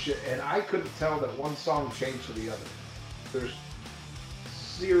I'm doing shit, and I couldn't tell that one song changed to the other. There's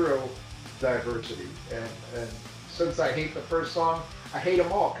zero diversity. And since I hate the first song, I hate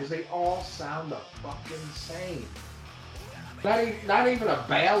them all because they all sound the fucking same. Not even a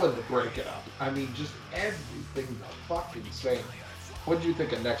ballad to break it up. I mean, just everything's the fucking same. What did you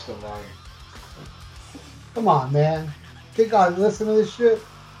think of Next in Line? Come on, man. Think I listen to this shit?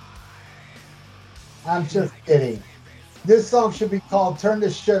 I'm just kidding. This song should be called Turn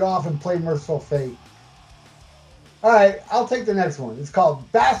This Shit Off and Play Merciful Fate. All right, I'll take the next one. It's called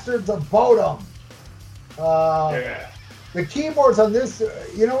Bastards of Bodom. Yeah. The keyboards on this,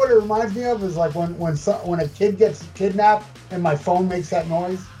 you know what it reminds me of? Is like when a kid gets kidnapped and my phone makes that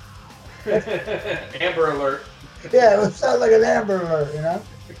noise. Amber Alert. Yeah, it sounds like an Amber Alert, you know?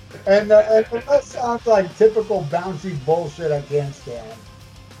 And the rest sounds like typical bouncy bullshit I can't stand.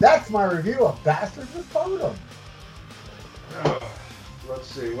 That's my review of Bastards of Bodom. Let's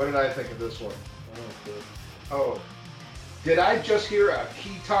see. What did I think of this one? Oh, did I just hear a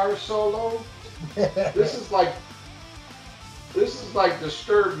guitar solo? This is like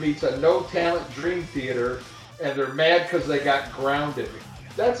Disturbed meets a No Talent Dream Theater, and they're mad because they got grounded.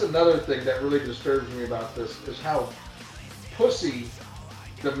 That's another thing that really disturbs me about this, is how pussy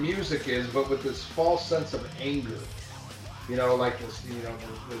the music is, but with this false sense of anger. You know, like this, you know,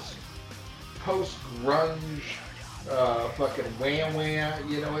 this post-grunge, fucking wham-wham,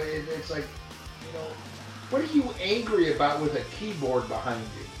 you know, it's like, you know, what are you angry about with a keyboard behind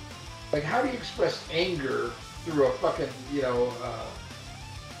you? Like, how do you express anger through a fucking, you know,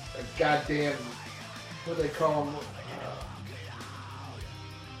 a goddamn, what do they call them?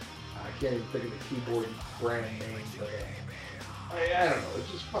 I can't even think of the keyboard brand name, but I don't know.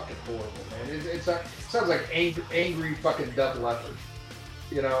 It's just fucking horrible, man. It sounds like angry fucking Def Leppard.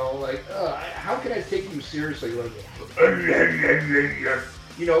 You know, like, how can I take you seriously? Like,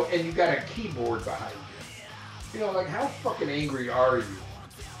 you know, and you got a keyboard behind you. You know, like, how fucking angry are you?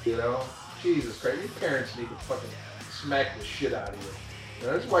 You know? Jesus Christ, your parents need to fucking smack the shit out of you. You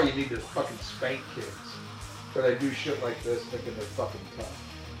know, that's why you need to fucking spank kids. Where they do shit like this thinking they're fucking tough.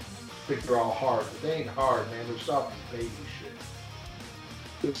 Think they're all hard, but they ain't hard, man. They're soft as baby shit.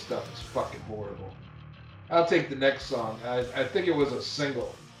 This stuff is fucking horrible. I'll take the next song. I think it was a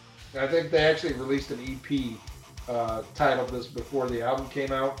single. I think they actually released an EP titled this before the album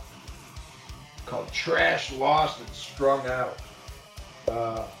came out, called Trash, Lost, and Strung Out.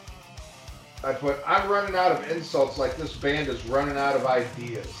 I put, I'm running out of insults like this band is running out of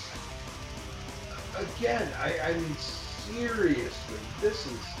ideas. Again, I mean, seriously, this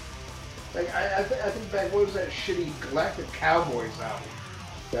is, like, I think back, what was that shitty Galactic Cowboys album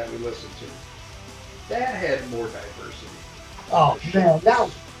that we listened to? That had more diversity. Oh, man, that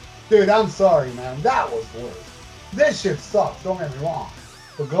was, dude, I'm sorry, man, that was worse. This shit sucks, don't get me wrong.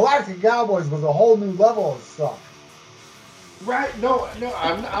 But Galactic Cowboys was a whole new level of suck. Right, no,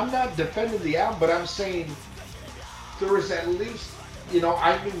 I'm not defending the album, but I'm saying there was at least, you know,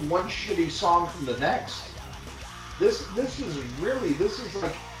 I knew one shitty song from the next. This is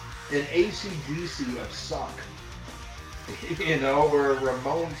like an AC/DC of suck, you know, or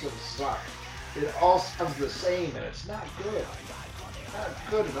Ramones of suck. It all sounds the same, and it's not good. Not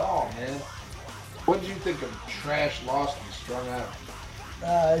good at all, man. What did you think of Trash, Lost, and Strung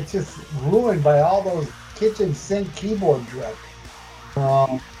Out? It's just ruined by all those kitchen sink keyboard dreck.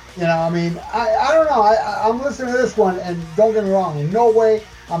 You know, I mean, I don't know. I'm listening to this one, and don't get me wrong, in no way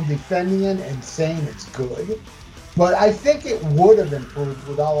I'm defending it and saying it's good. But I think it would have improved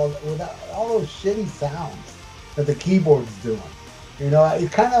with all those shitty sounds that the keyboard's doing. You know,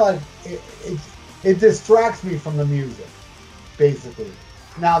 it kind of like it distracts me from the music, basically.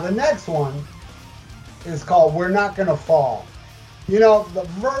 Now the next one is called "We're Not Gonna Fall." You know, the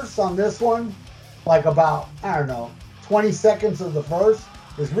verse on this one, like about, I don't know, 20 seconds of the verse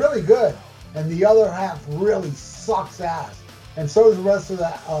is really good, and the other half really sucks ass, and so does the rest of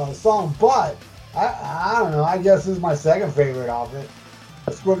that song. But I don't know. I guess this is my second favorite of it.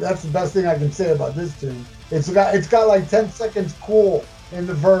 That's the best thing I can say about this tune. It's got like 10 seconds cool in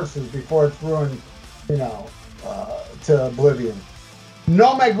the verses before it's ruined, you know, to oblivion.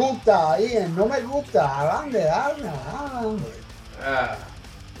 No me gusta, Ian. No me gusta. Ande.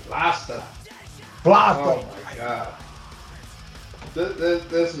 Blasta. Blasta. Oh my god.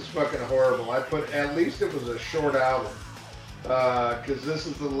 This is fucking horrible. I put, at least it was a short album, because this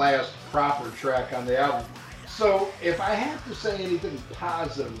is the last proper track on the album. So if I have to say anything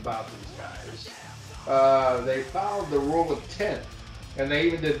positive about these guys, they followed the rule of 10, and they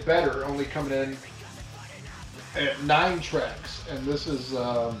even did better, only coming in at 9 tracks. And this is,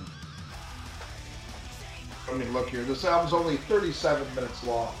 let me look here. This album's only 37 minutes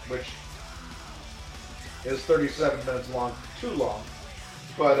long, which is 37 minutes long, too long.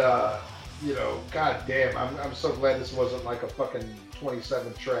 But you know, god damn, I'm so glad this wasn't like a fucking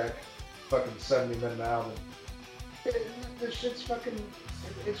 27 track, fucking 70-minute album. This shit's fucking,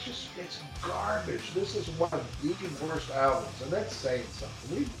 it's garbage. This is one of the worst albums, and that's saying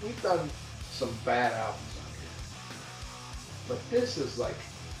something. We've done some bad albums on here, but this is like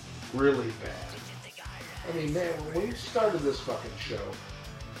really bad. I mean, man, when we started this fucking show,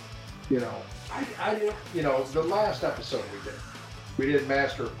 you know, I you know, the last episode we did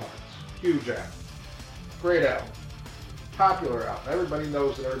Master of Puppets. Huge album. Great album. Popular album. Everybody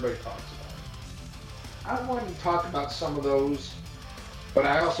knows it. Everybody talks about it. I wanted to talk about some of those, but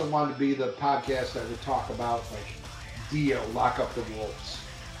I also wanted to be the podcast that would talk about, like, Dio, Lock Up the Wolves.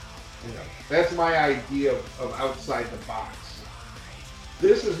 You know, that's my idea of outside the box.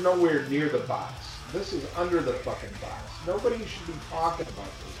 This is nowhere near the box. This is under the fucking box. Nobody should be talking about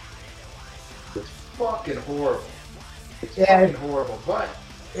this. It's fucking horrible. It's fucking horrible. But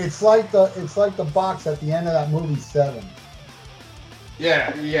it's like the box at the end of that movie 7.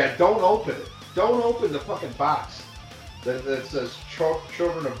 Yeah. Don't open it. Don't open the fucking box that says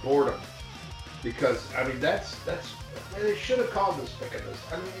Children of Boredom, because I mean that's they should have called this fucking this.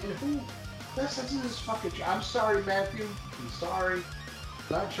 I mean, who listens to this fucking? I'm sorry, Matthew. I'm sorry.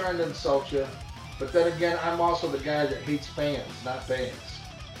 I'm not trying to insult you. But then again, I'm also the guy that hates fans, not bands.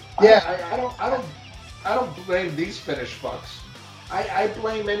 Yeah. I don't blame these Finnish fucks. I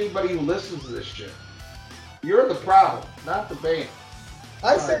blame anybody who listens to this shit. You're the problem, not the band.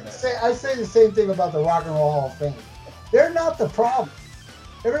 I say the same thing about the Rock and Roll Hall of Fame. They're not the problem.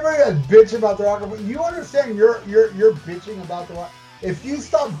 Everybody that bitch about the Rock and Roll, you understand? You're bitching about the Rock. If you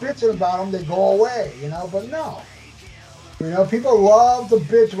stop bitching about them, they go away. You know, but no. You know, people love to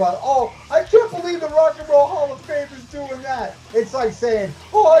bitch about, oh, I can't believe the Rock and Roll Hall of Fame is doing that. It's like saying,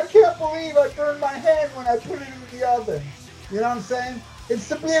 oh, I can't believe I burned my hand when I put it in the oven. You know what I'm saying? It's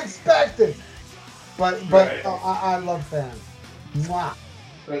to be expected. But right. I love fans. Mwah.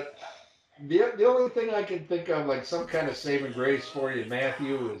 But the only thing I can think of, like some kind of saving grace for you,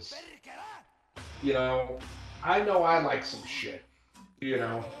 Matthew, is, you know I like some shit, you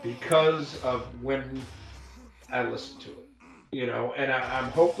know, because of when I listen to it. You know, and I'm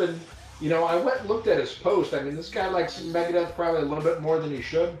hoping, you know, I went and looked at his post. I mean, this guy likes Megadeth probably a little bit more than he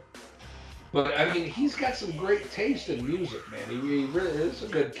should. But, I mean, he's got some great taste in music, man. He really is a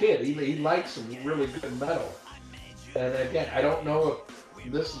good kid. He likes some really good metal. And, again, I don't know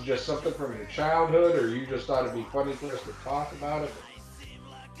if this is just something from your childhood or you just thought it'd be funny for us to talk about it.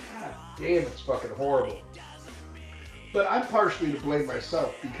 God damn, it's fucking horrible. But I'm partially to blame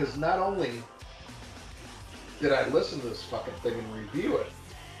myself because not only did I listen to this fucking thing and review it,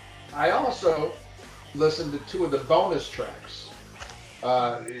 I also listened to 2 of the bonus tracks. You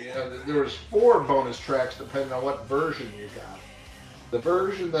know, there was 4 bonus tracks depending on what version you got. The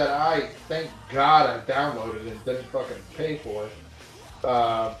version that I, thank God I downloaded and didn't fucking pay for,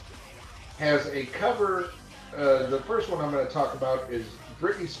 has a cover. The first one I'm going to talk about is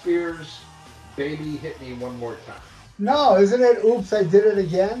Britney Spears' Baby Hit Me One More Time. No, isn't it Oops, I Did It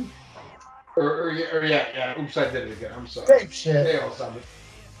Again? Yeah, Oops, I Did It Again. I'm sorry. Same shit. They all sound.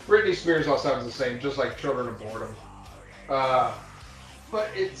 Britney Spears all sounds the same, just like Children of Boredom. But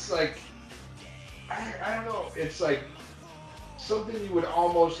it's like, I don't know. It's like something you would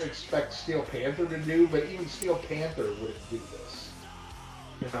almost expect Steel Panther to do, but even Steel Panther wouldn't do this.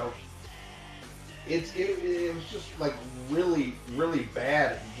 You know, it was just like really, really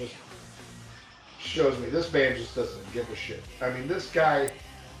bad. And just shows me this band just doesn't give a shit. I mean, this guy,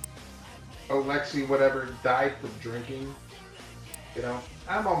 Alexi, whatever, died from drinking. You know,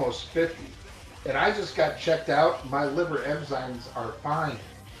 I'm almost 50, and I just got checked out. My liver enzymes are fine.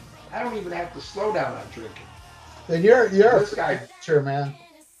 I don't even have to slow down on drinking. Then you're this a guy, sure, man.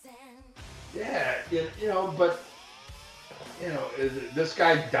 Yeah, you know, but you know, this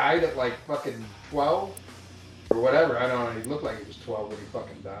guy died at like fucking 12 or whatever. I don't know. He looked like he was 12 when he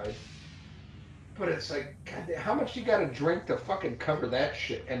fucking died. But it's like, God, how much you gotta drink to fucking cover that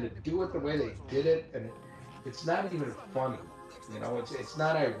shit and to do it the way they did it, and it's not even funny. You know, it's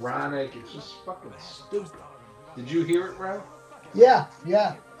not ironic. It's just fucking stupid. Did you hear it, Ralph? Yeah.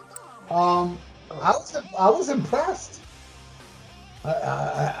 I was impressed.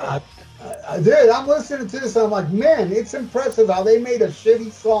 I did. I'm listening to this. And I'm like, man, it's impressive how they made a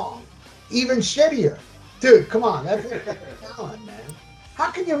shitty song even shittier. Dude, come on, that's talent, man.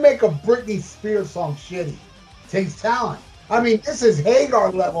 How can you make a Britney Spears song shitty? Takes talent. I mean, this is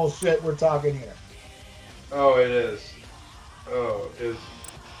Hagar level shit we're talking here. Oh, it is. Oh, it is.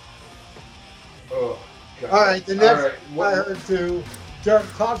 Oh, God. All right, the next I heard to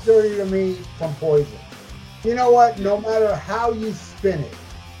Talk Dirty to Me from Poison. You know what? No matter how you spin it,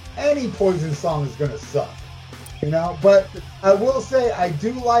 any Poison song is gonna suck, you know. But I will say I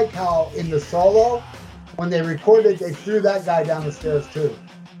do like how in the solo, when they recorded, they threw that guy down the stairs too.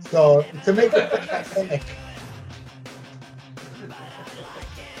 So to make it authentic.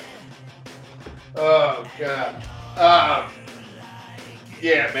 Oh God.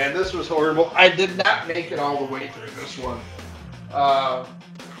 Yeah, man, this was horrible. I did not make it all the way through this one.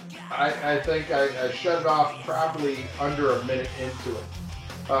 I think I shut it off probably under a minute into it.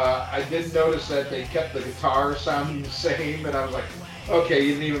 I did notice that they kept the guitar sounding the same, and I was like, okay,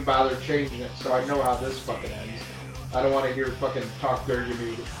 you didn't even bother changing it, so I know how this fucking ends. I don't want to hear fucking talk dirty to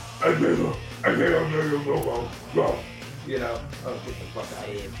me. You know, oh, get the fuck out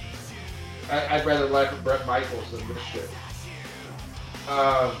of here. I'd rather laugh at Bret Michaels than this shit.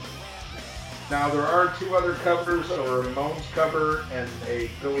 Now, there are two other covers, a Ramones cover and a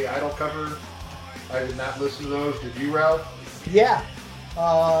Billy Idol cover. I did not listen to those. Did you, Ralph? Yeah.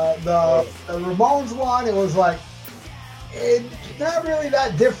 The Ramones one, it was like, it's not really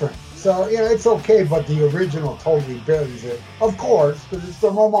that different. So, you know, it's okay, but the original totally buries it. Of course, because it's the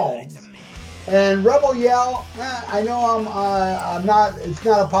Ramones. And Rebel Yell, I know I'm not, it's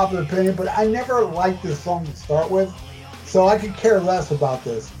not a popular opinion, but I never liked this song to start with. So I could care less about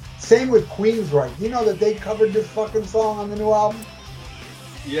this. Same with Queensryche. You know that they covered this fucking song on the new album?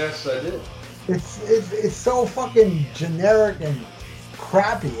 Yes, I did. It's so fucking generic and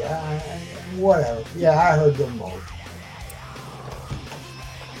crappy. Whatever. Yeah, I heard them both.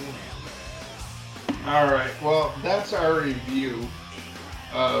 All right. Well, that's our review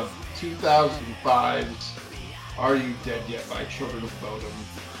of 2005's Are You Dead Yet by Children of Bodom.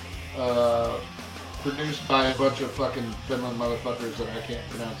 Produced by a bunch of fucking Finland motherfuckers that I can't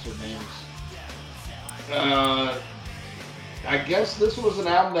pronounce their names. I guess this was an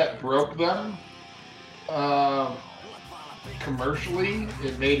album that broke them. Commercially,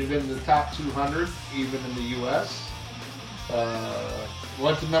 it made it in the top 200, even in the U.S.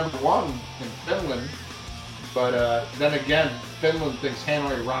 Went to number 1 in Finland, but then again, Finland thinks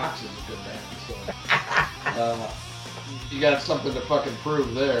Hanoi Rocks is a good band, so you got something to fucking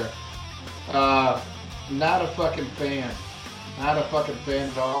prove there. Not a fucking fan. Not a fucking fan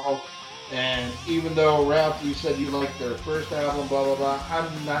at all. And even though, Ralph, you said you liked their first album, blah, blah, blah,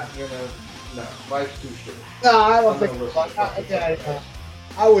 I'm not gonna, no, life's too short. No, I don't think,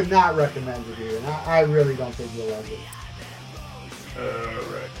 I would not recommend it here. And I really don't think you'll like it.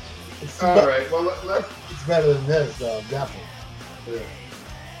 All right, well, it's better than this, though, definitely. Yeah.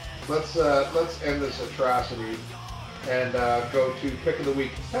 Let's end this atrocity and go to Pick of the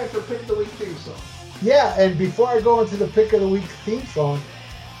Week. It's time for Pick of the Week theme song. Yeah, and before I go into the Pick of the Week theme song,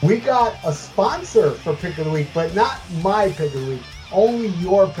 we got a sponsor for Pick of the Week, but not my Pick of the Week. Only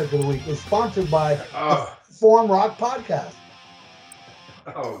your Pick of the Week is sponsored by the Form Rock Podcast.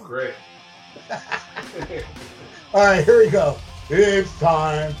 Oh, great. All right, here we go. It's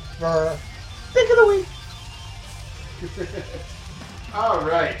time for Pick of the Week. All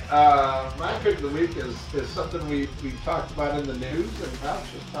right. My Pick of the Week is something we talked about in the news and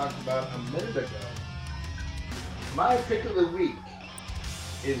Ralph just talked about a minute ago. My Pick of the Week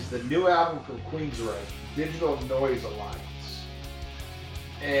is the new album from Queensryche, Digital Noise Alliance.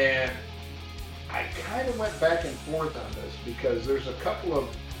 And I kind of went back and forth on this because there's a couple of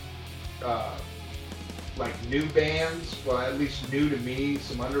like new bands, well at least new to me,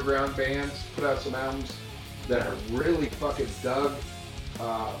 some underground bands put out some albums that are really fucking dug.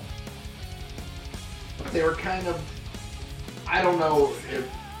 But they were kind of, I don't know if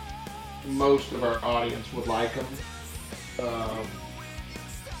most of our audience would like them.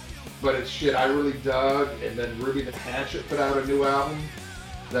 But it's shit I really dug. And then Ruby the Hatchet put out a new album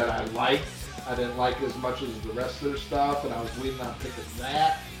that I liked. I didn't like as much as the rest of their stuff, and I was waiting on picking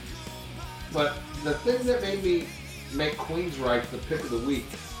that. But the thing that made me make Queensryche the Pick of the Week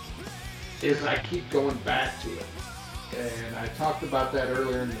is I keep going back to it. And I talked about that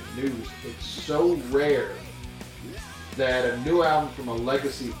earlier in the news. It's so rare that a new album from a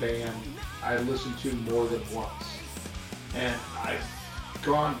legacy band I listen to more than once. And I've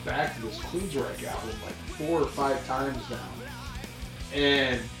gone back to this Queensryche album like 4 or 5 times now.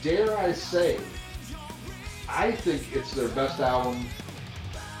 And dare I say, I think it's their best album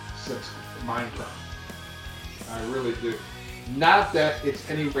since Minecraft. I really do. Not that it's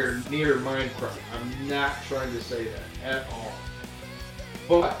anywhere near Minecraft. I'm not trying to say that at all.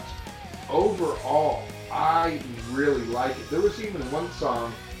 But overall, I really like it. There was even one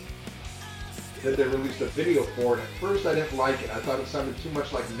song that they released a video for, and at first I didn't like it. I thought it sounded too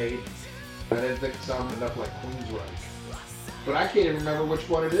much like Maiden. I didn't think it sounded enough like Queensryche. But I can't even remember which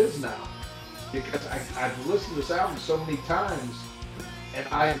one it is now. Because I've listened to this album so many times and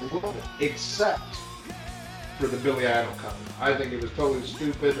I love it, except for the Billy Idol cover. I think it was totally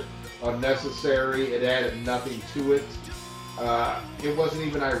stupid, unnecessary. It added nothing to it. It wasn't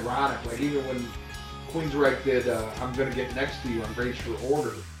even ironic. Like even when Queensryche did "I'm Gonna Get Next to You" on Brace for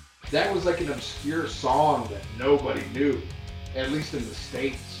Order, that was like an obscure song that nobody knew, at least in the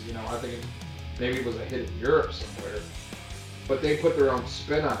States. You know, I think maybe it was a hit in Europe somewhere, but they put their own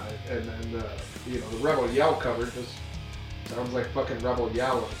spin on it, and then the Rebel Yell cover just sounds like fucking Rebel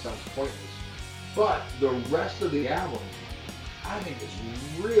Yell, and it sounds pointless. But the rest of the album, I think,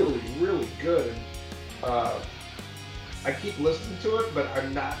 is really, really good. And I keep listening to it, but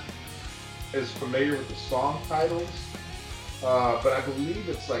I'm not as familiar with the song titles. But I believe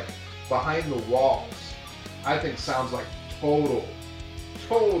it's like Behind the Walls. I think sounds like total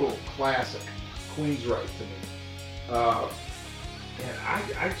classic Queensryche to me. And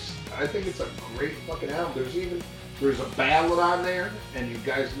I think it's a great fucking album. There's a ballad on there, and you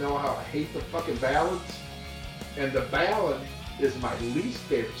guys know how I hate the fucking ballads. And the ballad is my least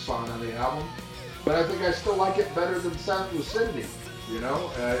favorite song on the album, but I think I still like it better than St. Lucindy. You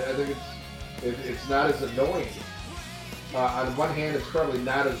know, I think it's not as annoying. On one hand, it's probably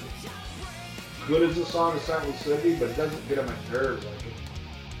not as good as a song as St. Lucindy, but it doesn't get on my nerves like it.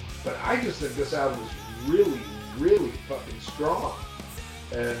 But I just think this album is really, really fucking strong.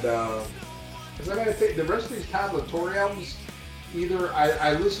 And because I gotta think, the rest of these Todd La Torre albums, either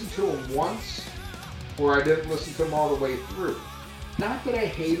I listened to them once, or I didn't listen to them all the way through. Not that I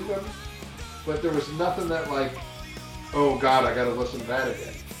hated them, but there was nothing that like, oh God, I gotta listen to that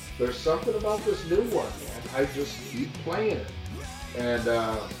again. There's something about this new one, man. I just keep playing it. And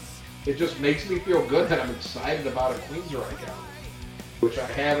it just makes me feel good that I'm excited about a Queensryche album, which I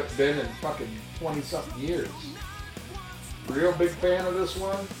haven't been in fucking 20-something years. Real big fan of this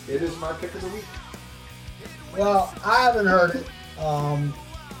one. It is my pick of the week. Well, I haven't heard it,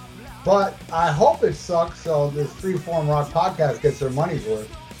 but I hope it sucks so this Freeform Rock podcast gets their money's worth.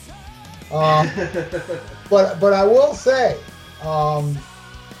 But I will say,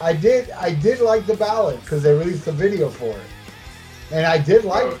 I did like the ballad because they released a video for it, and I did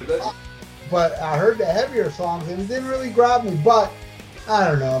like it. But I heard the heavier songs and it didn't really grab me. But I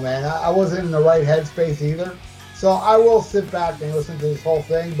don't know, man. I wasn't in the right headspace either. So I will sit back and listen to this whole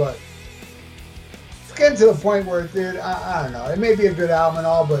thing, but it's getting to the point where, dude, I don't know. It may be a good album and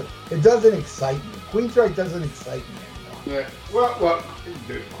all, but it doesn't excite me. Queensryche doesn't excite me anymore. Yeah, well,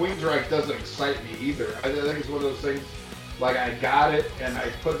 dude, Queensryche doesn't excite me either. I think it's one of those things, like I got it and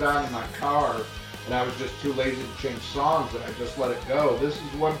I put it on in my car and I was just too lazy to change songs and I just let it go. This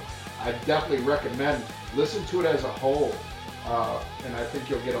is one I definitely recommend. Listen to it as a whole, and I think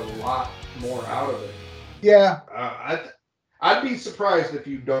you'll get a lot more out of it. Yeah. I'd be surprised if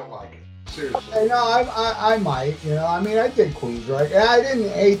you don't like it. Seriously. No, I might. You know, I mean, I did Queensryche. And I didn't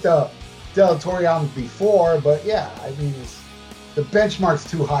hate the De La Torre albums before, but yeah, I mean, the benchmark's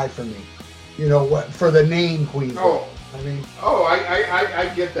too high for me. You know what? For the name Queensryche. Oh, I mean. Oh,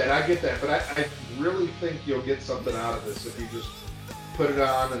 I get that. I get that. But I really think you'll get something out of this if you just put it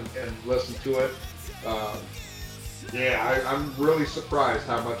on and listen to it. Yeah, I'm really surprised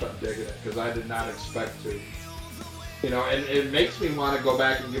how much I'm digging it because I did not expect to. You know, and it makes me want to go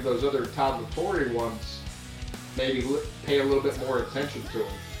back and give those other Todd La Torre ones, maybe pay a little bit more attention to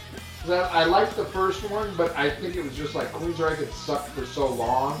them. I liked the first one, but I think it was just like Queensryche had sucked for so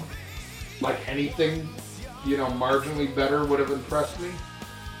long. Like anything, you know, marginally better would have impressed me.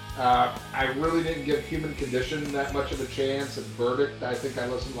 I really didn't give Human Condition that much of a chance, and Verdict, I think I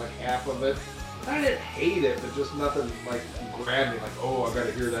listened like half of it. I didn't hate it, but just nothing like grabbed me like, oh, I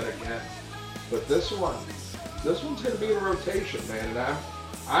gotta hear that again. But this one's gonna be in rotation, man, and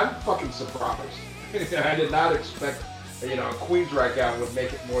I'm fucking surprised. I did not expect, you know, a Queensryche album would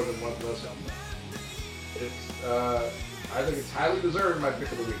make it more than one listen. I think it's highly deserved my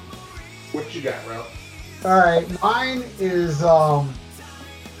pick of the week. What you got, Ralph? All right, mine is,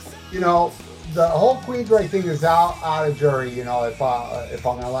 you know, the whole Queensryche thing is out of jury. You know, if I'm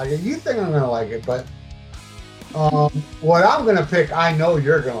gonna like it, you think I'm gonna like it, but what I'm gonna pick, I know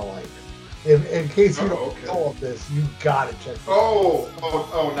you're gonna like. In case you don't know of this, you gotta check it out.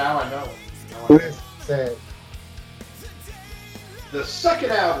 Oh, now I know. Say it. The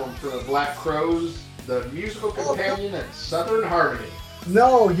second album for the Black Crowes, The Musical Companion and Southern Harmony.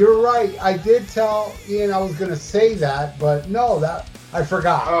 No, you're right. I did tell Ian I was gonna say that, but no, that I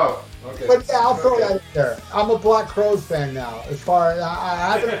forgot. Oh, okay. But yeah, I'll throw that in there. I'm a Black Crowes fan now. As far as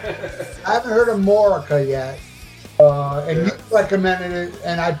I haven't heard of Morica yet. And you recommended it,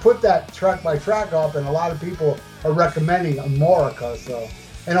 and I put that track by track up, and a lot of people are recommending Morica. So,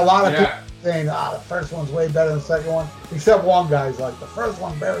 and a lot of people saying, the first one's way better than the second one. Except one guy's like, the first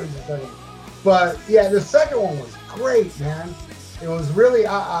one buries the second one. But yeah, the second one was great, man. It was really,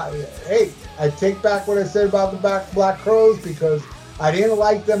 hey, I take back what I said about the Black Crowes because I didn't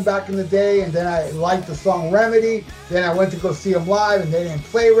like them back in the day, and then I liked the song Remedy. Then I went to go see them live, and they didn't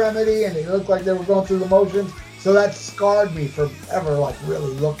play Remedy, and they looked like they were going through the motions. So that scarred me forever, like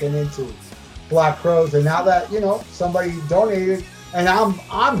really looking into Black Crowes. And now that, somebody donated, and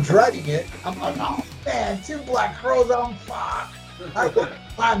I'm dreading it. I'm like, oh man, 2 Black Crowes, I'm fucked. I put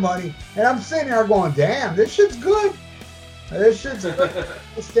my money, and I'm sitting there going, damn, this shit's good. This shit's good.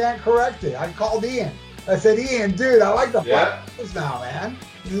 I stand corrected. I called Ian. I said, Ian, dude, I like the Black Crowes now, man.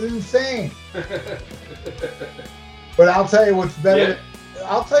 This is insane. But I'll tell you what's better.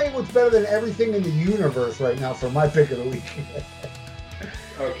 I'll tell you what's better than everything in the universe right now for my pick of the week.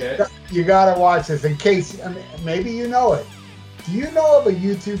 Okay. You gotta watch this in case, maybe you know it. Do you know of a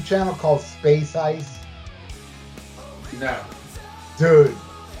YouTube channel called Space Ice? No. Dude,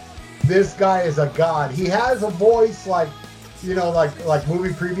 this guy is a god. He has a voice like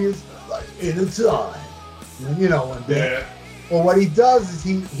movie previews, like in a time. Well, what he does is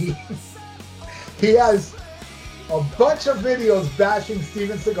he has a bunch of videos bashing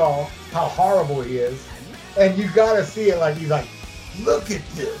Steven Seagal, how horrible he is, and you gotta see it. Like he's like, look at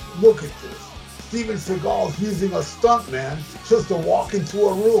this. Steven Seagal's using a stuntman just to walk into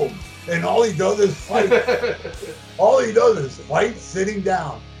a room, and all he does is fight. Sitting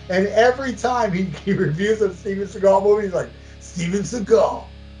down. And every time he reviews a Steven Seagal movie, he's like, Steven Seagal,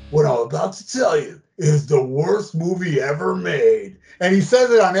 what I'm about to tell you is the worst movie ever made. And he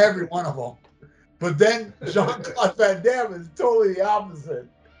says it on every one of them. But then Jean-Claude Van Damme is totally the opposite.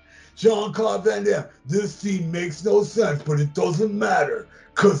 Jean-Claude Van Damme, this scene makes no sense, but it doesn't matter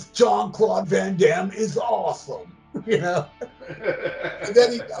because Jean-Claude Van Damme is awesome. And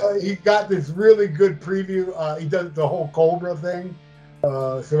then he got this really good preview. He does the whole Cobra thing.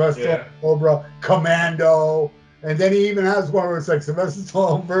 Sylvester Cobra, Commando. And then he even has one where it's like Sylvester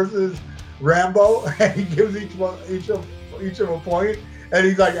Stallone versus Rambo, and he gives each of a point. And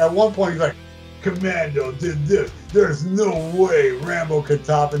he's like, at one point, he's like, Commando did this. There's no way Rambo could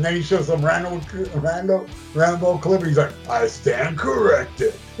top. And then he shows some Rambo clip. He's like, I stand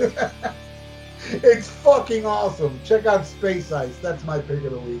corrected. It's fucking awesome. Check out Space Ice. That's my pick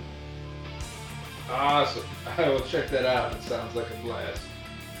of the week. Awesome. I will check that out. It sounds like a blast.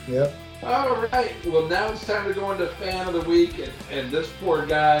 Yep. All right. Well, now it's time to go into Fan of the Week. And this poor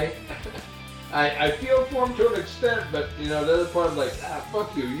guy, I feel for him to an extent, but, the other part I'm like,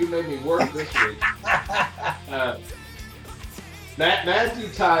 fuck you. You made me work this week. Matthew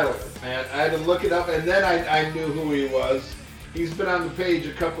Tyler, man. I had to look it up, and then I knew who he was. He's been on the page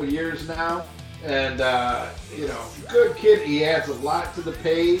a couple of years now. And, good kid. He adds a lot to the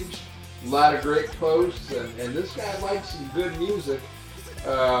page. A lot of great posts, and this guy likes some good music.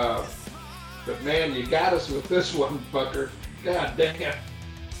 But man, you got us with this one, fucker. God damn.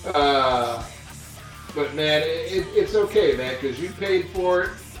 But man, it's okay, man, because you paid for it.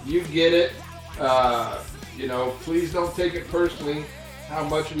 You get it. Please don't take it personally how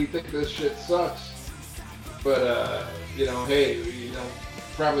much we think this shit sucks. But,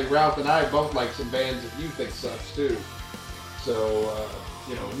 probably Ralph and I both like some bands that you think sucks too. So,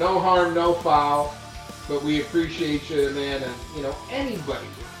 no harm, no foul, but we appreciate you, man, and, anybody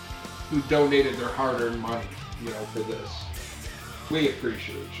who donated their hard-earned money, for this. We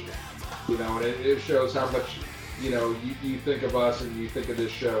appreciate you, and it shows how much, you think of us and you think of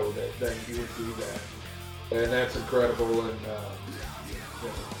this show that you would do that. And that's incredible, and,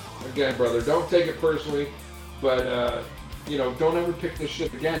 again, brother, don't take it personally, but, don't ever pick this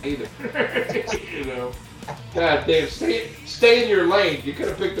shit again either, God damn, stay in your lane. You could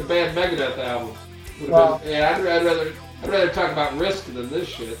have picked a bad Megadeth album. I'd rather talk about Risk than this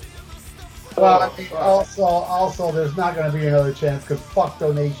shit. Well, also, there's not going to be another chance because fuck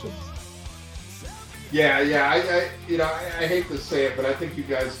donations. Yeah, I hate to say it, but I think you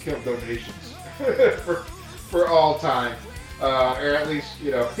guys killed donations for all time, or at least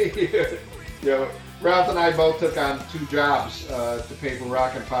Ralph and I both took on 2 jobs to pay for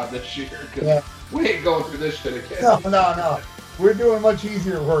Rockin' Pod this year because we ain't going through this shit again. No. We're doing much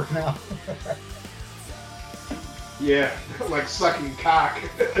easier work now. Yeah, like sucking cock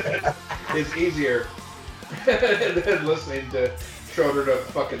is easier than listening to Schroeder to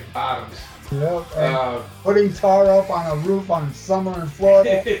fucking bottoms. Yep, and putting tar up on a roof on summer in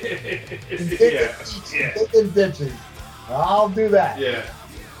Florida. In ditches. I'll do that. Yeah.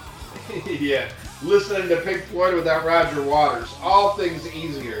 Yeah. Listening to Pink Floyd without Roger Waters. All things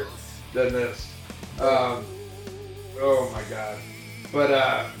easier than this. Oh my God. But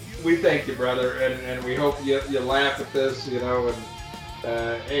we thank you, brother, and we hope you laugh at this, you know,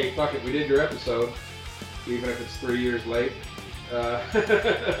 and hey, fuck it, we did your episode, even if it's 3 years late.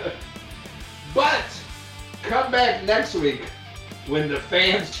 But come back next week when the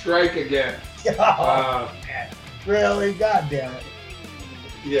fans strike again. Really? God damn it.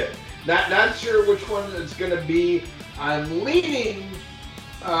 Yeah. Not sure which one it's going to be. I'm leaning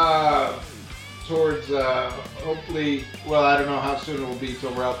towards hopefully, well, I don't know how soon it will be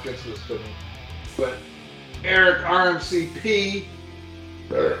till Ralph gets this to me. But Eric RMCP,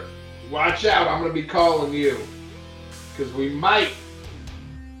 watch out. I'm going to be calling you. Because we might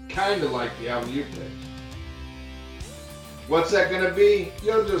kind of like the album you picked. What's that going to be?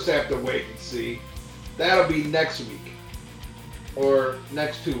 You'll just have to wait and see. That'll be next week. Or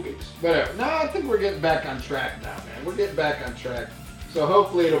next 2 weeks. Whatever. No, I think we're getting back on track now, man. We're getting back on track. So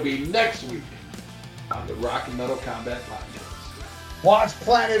hopefully it'll be next week on the Rock and Metal Combat Podcast. Watch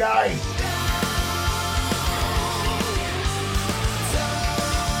Planet Ice.